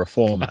come out a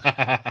reformer.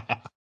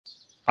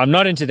 I'm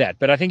not into that,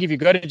 but I think if you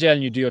go to jail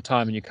and you do your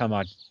time and you come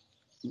out,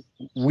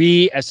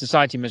 we as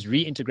society must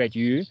reintegrate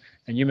you,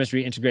 and you must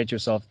reintegrate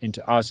yourself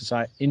into our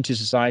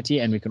society,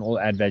 and we can all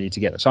add value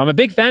together. So I'm a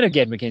big fan of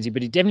Gayton McKenzie,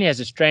 but he definitely has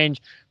a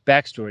strange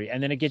backstory,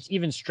 and then it gets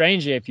even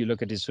stranger if you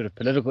look at his sort of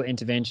political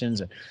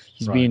interventions.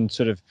 He's been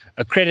sort of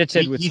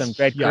accredited with some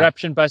great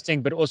corruption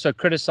busting, but also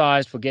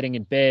criticized for getting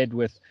in bed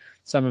with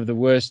some of the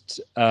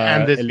worst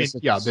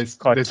illicit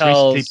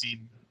cartels.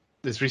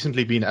 There's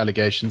recently been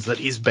allegations that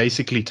he's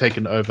basically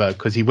taken over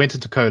because he went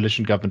into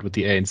coalition government with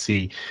the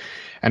ANC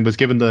and was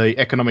given the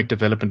economic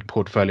development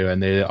portfolio,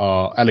 and there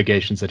are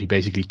allegations that he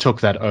basically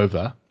took that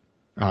over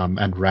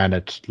and ran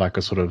it like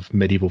a sort of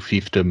medieval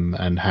fiefdom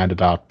and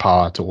handed out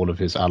power to all of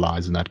his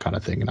allies and that kind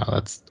of thing. Now,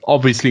 that's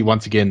obviously,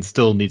 once again,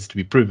 still needs to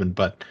be proven,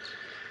 but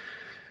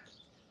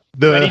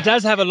he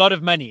does have a lot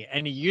of money,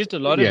 and he used a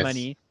lot of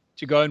money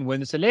to go and win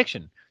this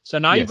election. So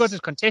now you've got this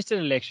contested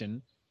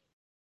election.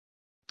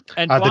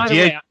 And by the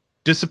way,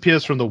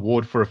 disappears from the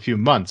ward for a few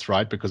months,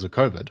 right, because of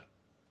COVID,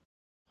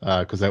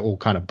 because they all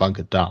kind of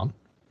bunkered down.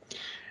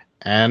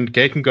 And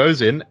Gayton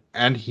goes in,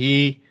 and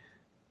he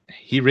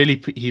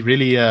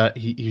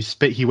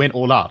went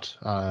all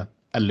out.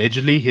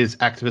 Allegedly, his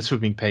activists were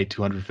being paid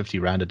 250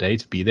 rand a day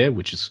to be there,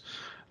 which is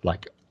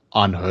like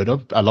unheard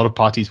of. A lot of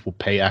parties will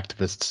pay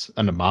activists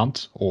an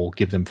amount or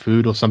give them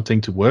food or something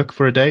to work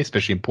for a day,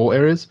 especially in poor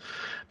areas.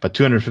 But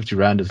 250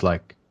 rand is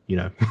like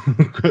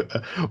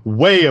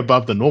way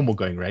above the normal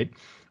going rate.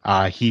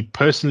 He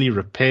personally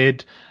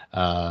repaired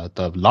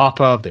the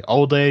Lapa of the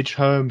old age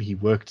home. He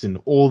worked in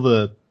all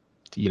the,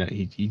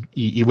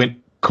 he went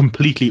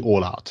completely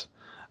all out.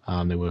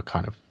 There were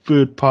kind of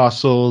food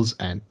parcels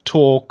and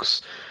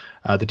talks.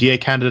 The DA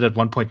candidate at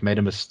one point made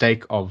a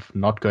mistake of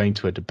not going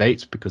to a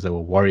debate because they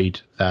were worried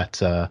that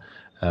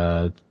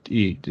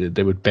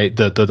they would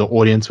the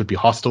audience would be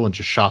hostile and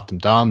just shout them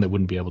down. They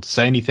wouldn't be able to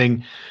say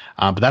anything,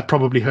 but that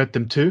probably hurt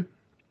them too.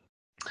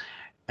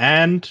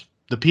 And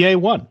the PA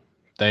won.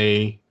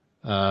 They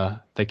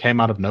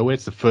came out of nowhere.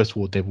 It's the first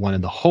ward they've won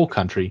in the whole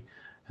country,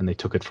 and they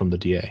took it from the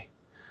DA,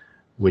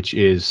 which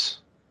is.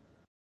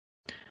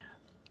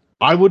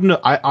 I wouldn't.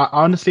 I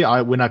honestly,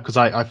 because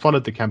I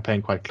followed the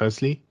campaign quite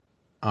closely.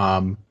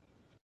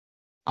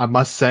 I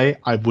must say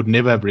I would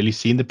never have really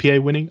seen the PA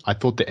winning. I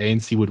thought the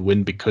ANC would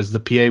win because the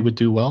PA would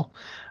do well.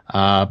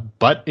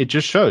 But it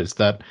just shows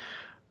that,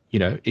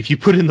 if you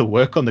put in the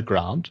work on the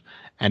ground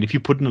and if you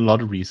put in a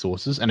lot of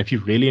resources and if you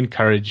really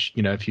encourage,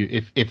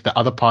 if the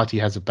other party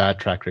has a bad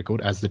track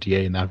record, as the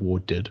DA in that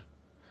ward did,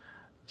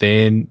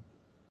 then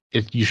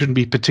you shouldn't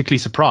be particularly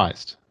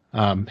surprised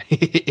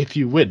if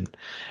you win.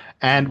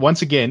 And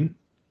once again,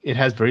 it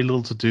has very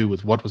little to do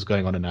with what was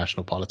going on in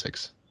national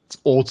politics. It's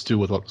all to do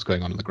with what was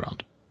going on the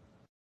ground.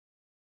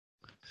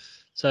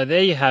 So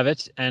there you have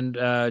it. And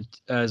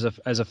as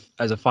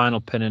a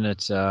final pin in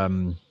it,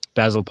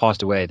 Basil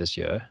passed away this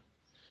year.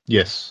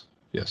 Yes.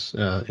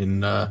 I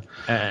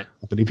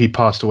believe he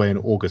passed away in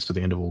August, at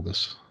the end of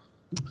August.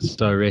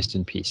 So rest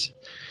in peace.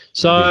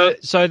 So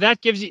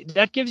that gives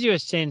you a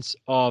sense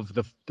of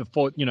the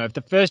if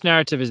the first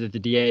narrative is that the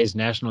DA's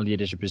national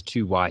leadership is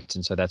too white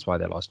and so that's why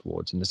they lost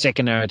wards, and the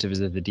second narrative is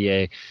that the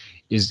DA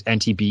is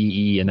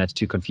anti-BE and that's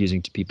too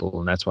confusing to people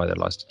and that's why they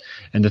lost,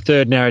 and the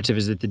third narrative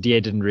is that the DA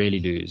didn't really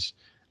lose.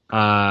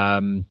 I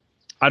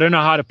don't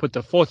know how to put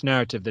the fourth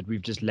narrative that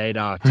we've just laid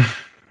out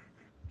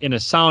in a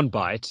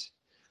soundbite,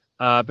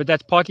 but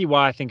that's partly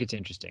why I think it's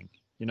interesting.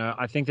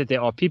 I think that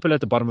there are people at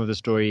the bottom of the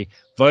story,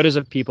 voters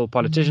are people,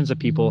 politicians are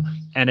people,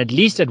 and at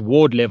least at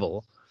ward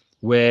level,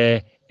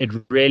 where it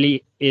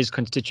really is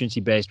constituency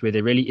based, where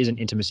there really is an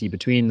intimacy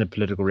between the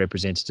political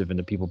representative and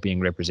the people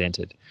being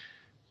represented.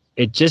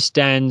 It just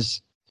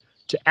stands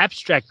to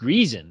abstract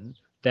reason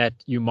that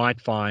you might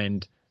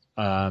find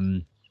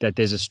that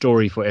there's a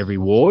story for every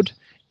ward.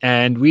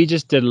 And we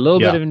just did a little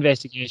bit of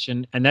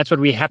investigation, and that's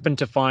what we happened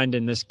to find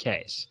in this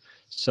case.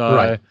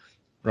 So.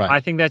 Right.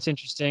 I think that's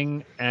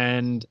interesting,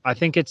 and I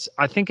think it's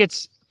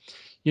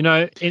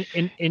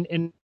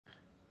in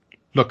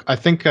Look, I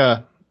think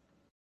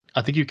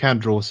you can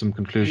draw some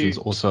conclusions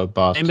also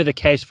about. Remember the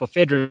case for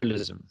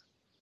federalism.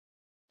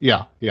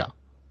 Yeah.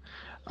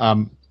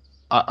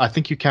 I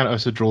think you can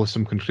also draw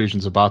some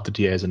conclusions about the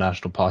DA as a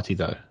national party,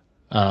 though,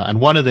 and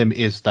one of them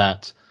is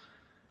that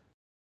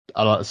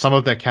some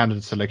of their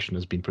candidate selection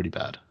has been pretty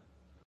bad.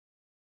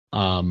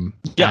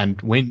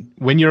 And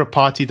when you're a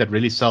party that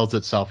really sells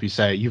itself, you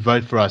say you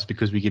vote for us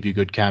because we give you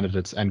good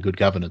candidates and good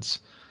governance,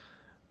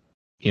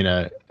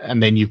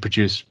 and then you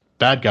produce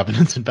bad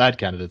governance and bad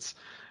candidates,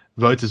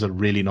 voters are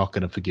really not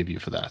going to forgive you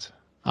for that.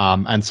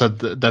 And so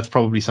that's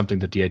probably something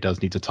that DA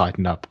does need to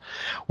tighten up,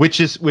 which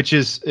is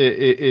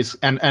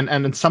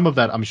and some of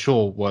that I'm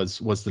sure was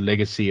the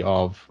legacy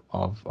of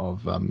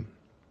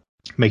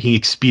making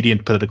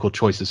expedient political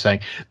choices, saying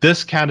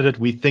this candidate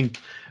we think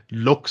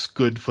looks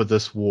good for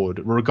this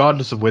ward,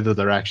 regardless of whether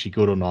they're actually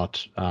good or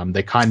not.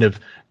 They kind of,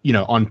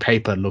 on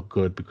paper look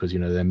good because,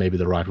 they're maybe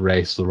the right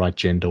race, the right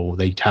gender, or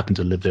they happen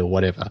to live there or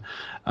whatever.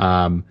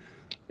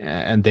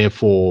 And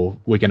therefore,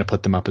 we're going to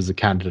put them up as a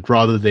candidate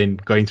rather than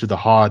going through the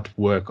hard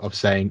work of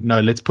saying,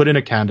 no, let's put in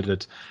a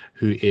candidate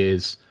who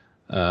is,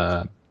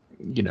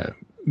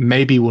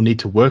 maybe will need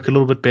to work a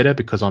little bit better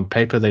because on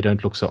paper they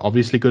don't look so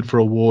obviously good for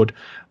a ward,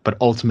 but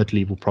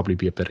ultimately will probably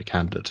be a better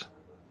candidate.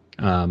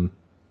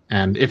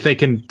 And if they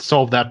can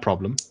solve that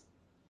problem,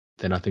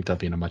 then I think they'll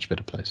be in a much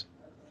better place.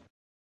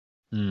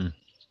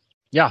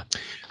 Yeah.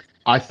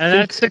 And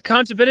that's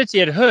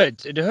accountability. It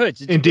hurts.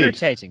 It's Indeed.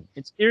 Irritating.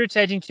 It's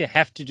irritating to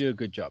have to do a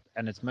good job.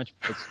 And it's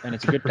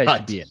a good place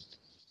to be in.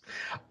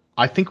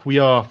 I think we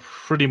are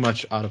pretty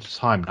much out of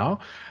time now.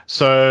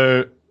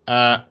 So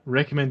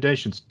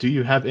recommendations. Do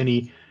you have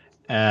any?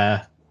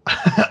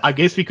 I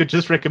guess we could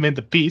just recommend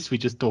the piece we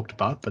just talked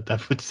about, but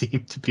that would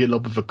seem to be a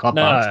little bit of a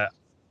cop-out.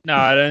 No,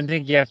 I don't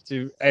think you have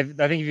to. I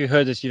think if you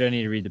heard this, you don't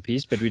need to read the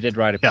piece, but we did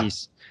write a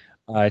piece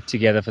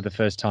together for the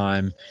first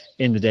time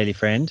in the Daily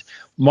Friend.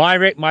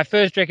 My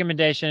first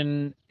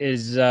recommendation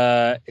is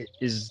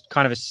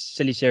kind of a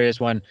silly, serious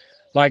one.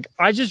 Like,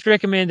 I just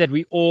recommend that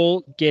we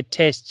all get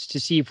tests to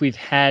see if we've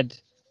had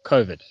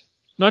COVID.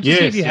 Not to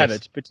see if you have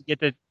it, but to get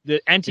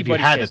the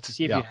antibody test to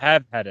see if you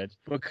have had it.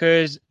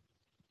 Because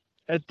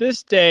at this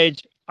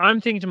stage,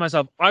 I'm thinking to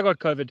myself, I got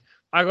COVID,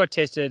 I got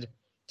tested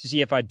to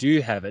see if I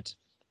do have it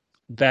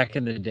back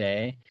in the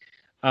day.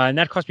 And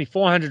that cost me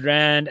 400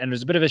 Rand, and it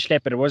was a bit of a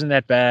schlep, but it wasn't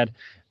that bad.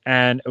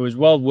 And it was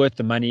well worth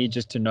the money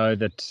just to know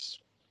that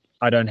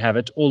I don't have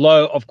it.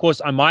 Although, of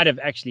course, I might have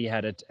actually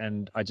had it,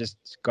 and I just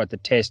got the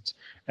test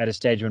at a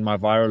stage when my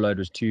viral load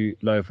was too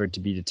low for it to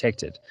be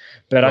detected.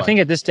 But I think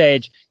at this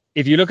stage,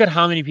 if you look at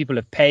how many people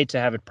have paid to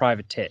have it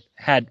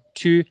had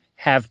to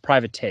have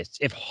private tests,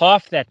 if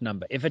half that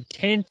number, if a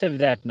tenth of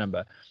that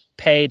number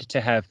paid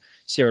to have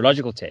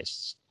serological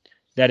tests,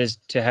 that is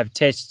to have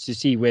tests to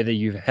see whether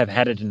you have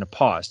had it in the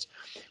past,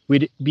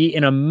 we'd be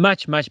in a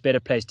much, much better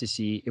place to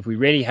see if we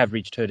really have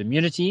reached herd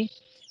immunity,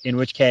 in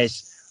which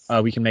case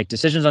we can make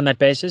decisions on that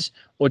basis,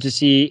 or to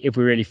see if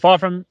we're really far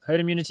from herd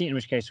immunity, in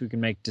which case we can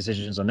make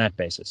decisions on that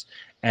basis.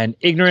 And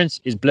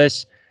ignorance is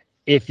bliss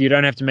if you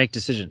don't have to make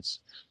decisions.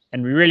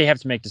 And we really have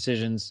to make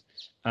decisions.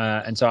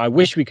 And so I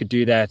wish we could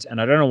do that.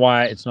 And I don't know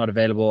why it's not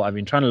available. I've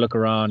been trying to look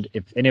around.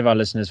 If any of our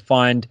listeners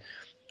find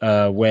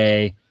a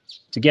way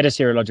to get a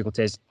serological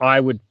test, I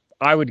would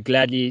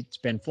gladly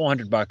spend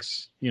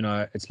 $400. You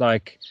know,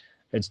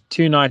 it's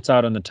 2 nights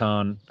out on the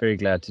town. Very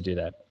glad to do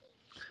that.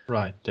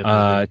 Right,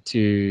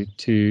 definitely.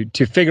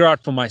 To figure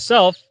out for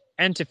myself,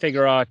 and to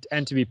figure out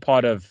and to be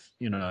part of,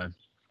 you know,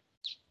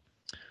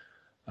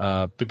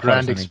 the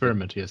grand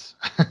experiment. Yes.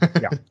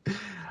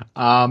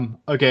 Yeah.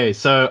 Okay,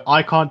 so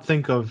I can't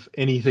think of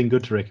anything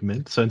good to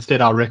recommend. So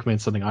instead, I'll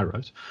recommend something I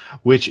wrote,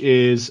 which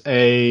is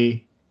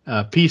a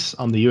piece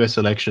on the U.S.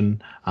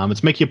 election.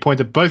 It's making a point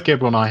that both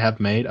Gabriel and I have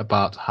made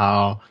about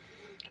how,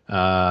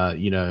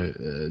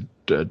 the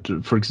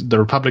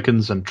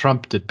Republicans and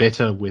Trump did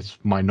better with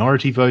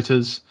minority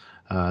voters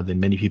than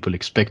many people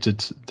expected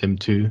them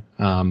to.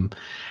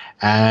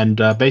 And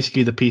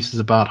basically the piece is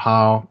about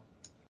how,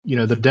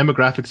 the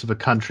demographics of a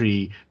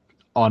country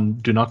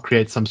do not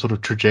create some sort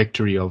of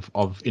trajectory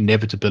of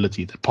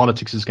inevitability, that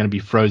politics is going to be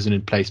frozen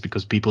in place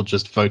because people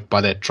just vote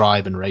by their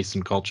tribe and race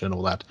and culture and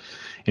all that.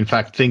 In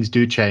fact, things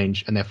do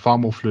change, and they're far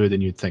more fluid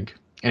than you'd think.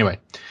 Anyway,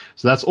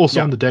 so that's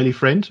also on the Daily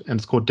Friend, and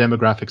it's called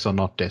Demographics Are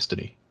Not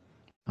Destiny.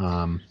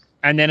 And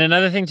then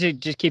another thing to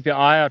just keep your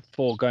eye out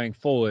for going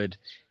forward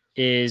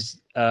is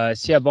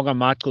Siyabonga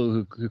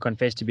Matlu, who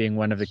confessed to being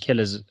one of the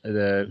killers,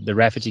 the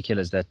Rafferty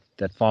killers, that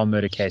farm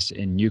murder case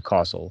in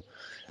Newcastle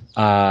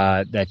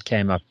that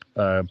came up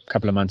a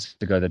couple of months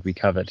ago that we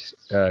covered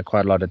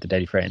quite a lot at the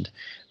Daily Friend.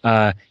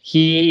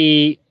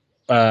 He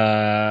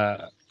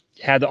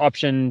had the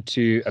option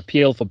to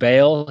appeal for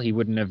bail. He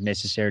wouldn't have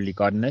necessarily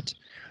gotten it,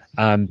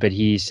 but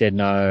he said,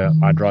 no,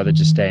 I'd rather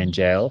just stay in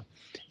jail.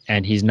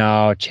 And he's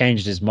now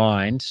changed his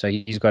mind. So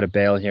he's got a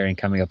bail hearing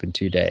coming up in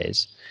 2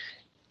 days.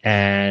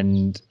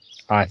 And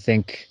I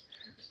think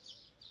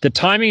the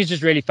timing is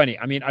just really funny.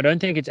 I mean, I don't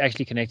think it's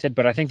actually connected,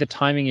 but I think the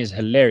timing is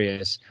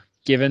hilarious,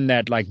 given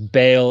that like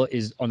bail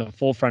is on the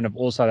forefront of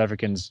all South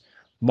Africans'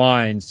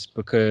 minds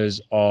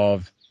because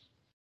of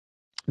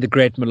the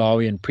great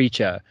Malawian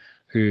preacher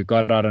who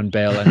got out on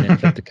bail and then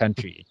fled the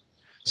country.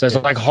 So it's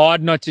like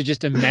hard not to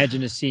just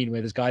imagine a scene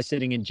where this guy's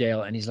sitting in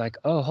jail and he's like,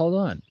 oh, hold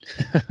on.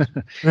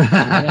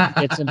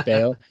 Get some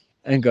bail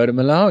and go to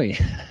Malawi.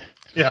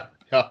 Yeah.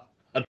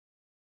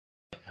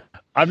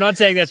 I'm not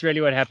saying that's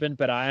really what happened,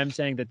 but I am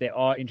saying that there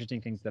are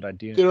interesting things that I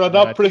do know and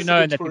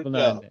that people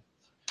know.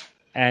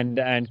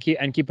 And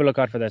keep a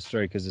lookout for that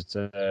story because it's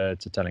a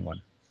telling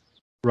one.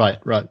 Right.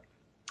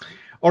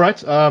 All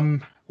right.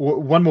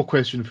 One more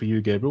question for you,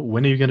 Gabriel.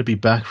 When are you going to be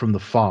back from the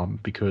farm?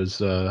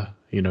 Because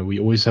we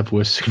always have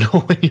worse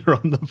signal when you're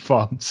on the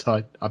farm.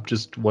 So I'm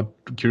just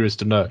curious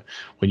to know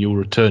when you'll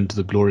return to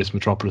the glorious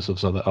metropolis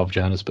of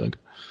Johannesburg.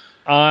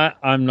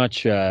 I'm not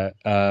sure.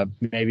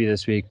 Maybe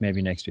this week,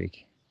 maybe next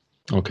week.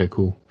 Okay,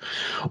 cool.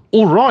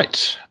 All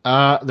right.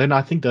 Then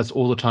I think that's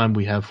all the time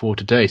we have for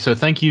today. So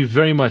thank you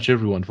very much,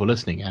 everyone, for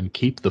listening, and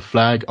keep the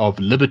flag of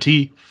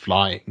liberty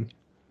flying.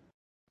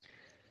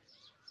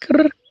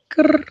 Krr,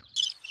 krr,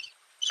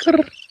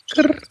 krr,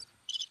 krr,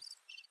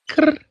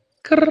 krr,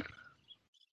 krr.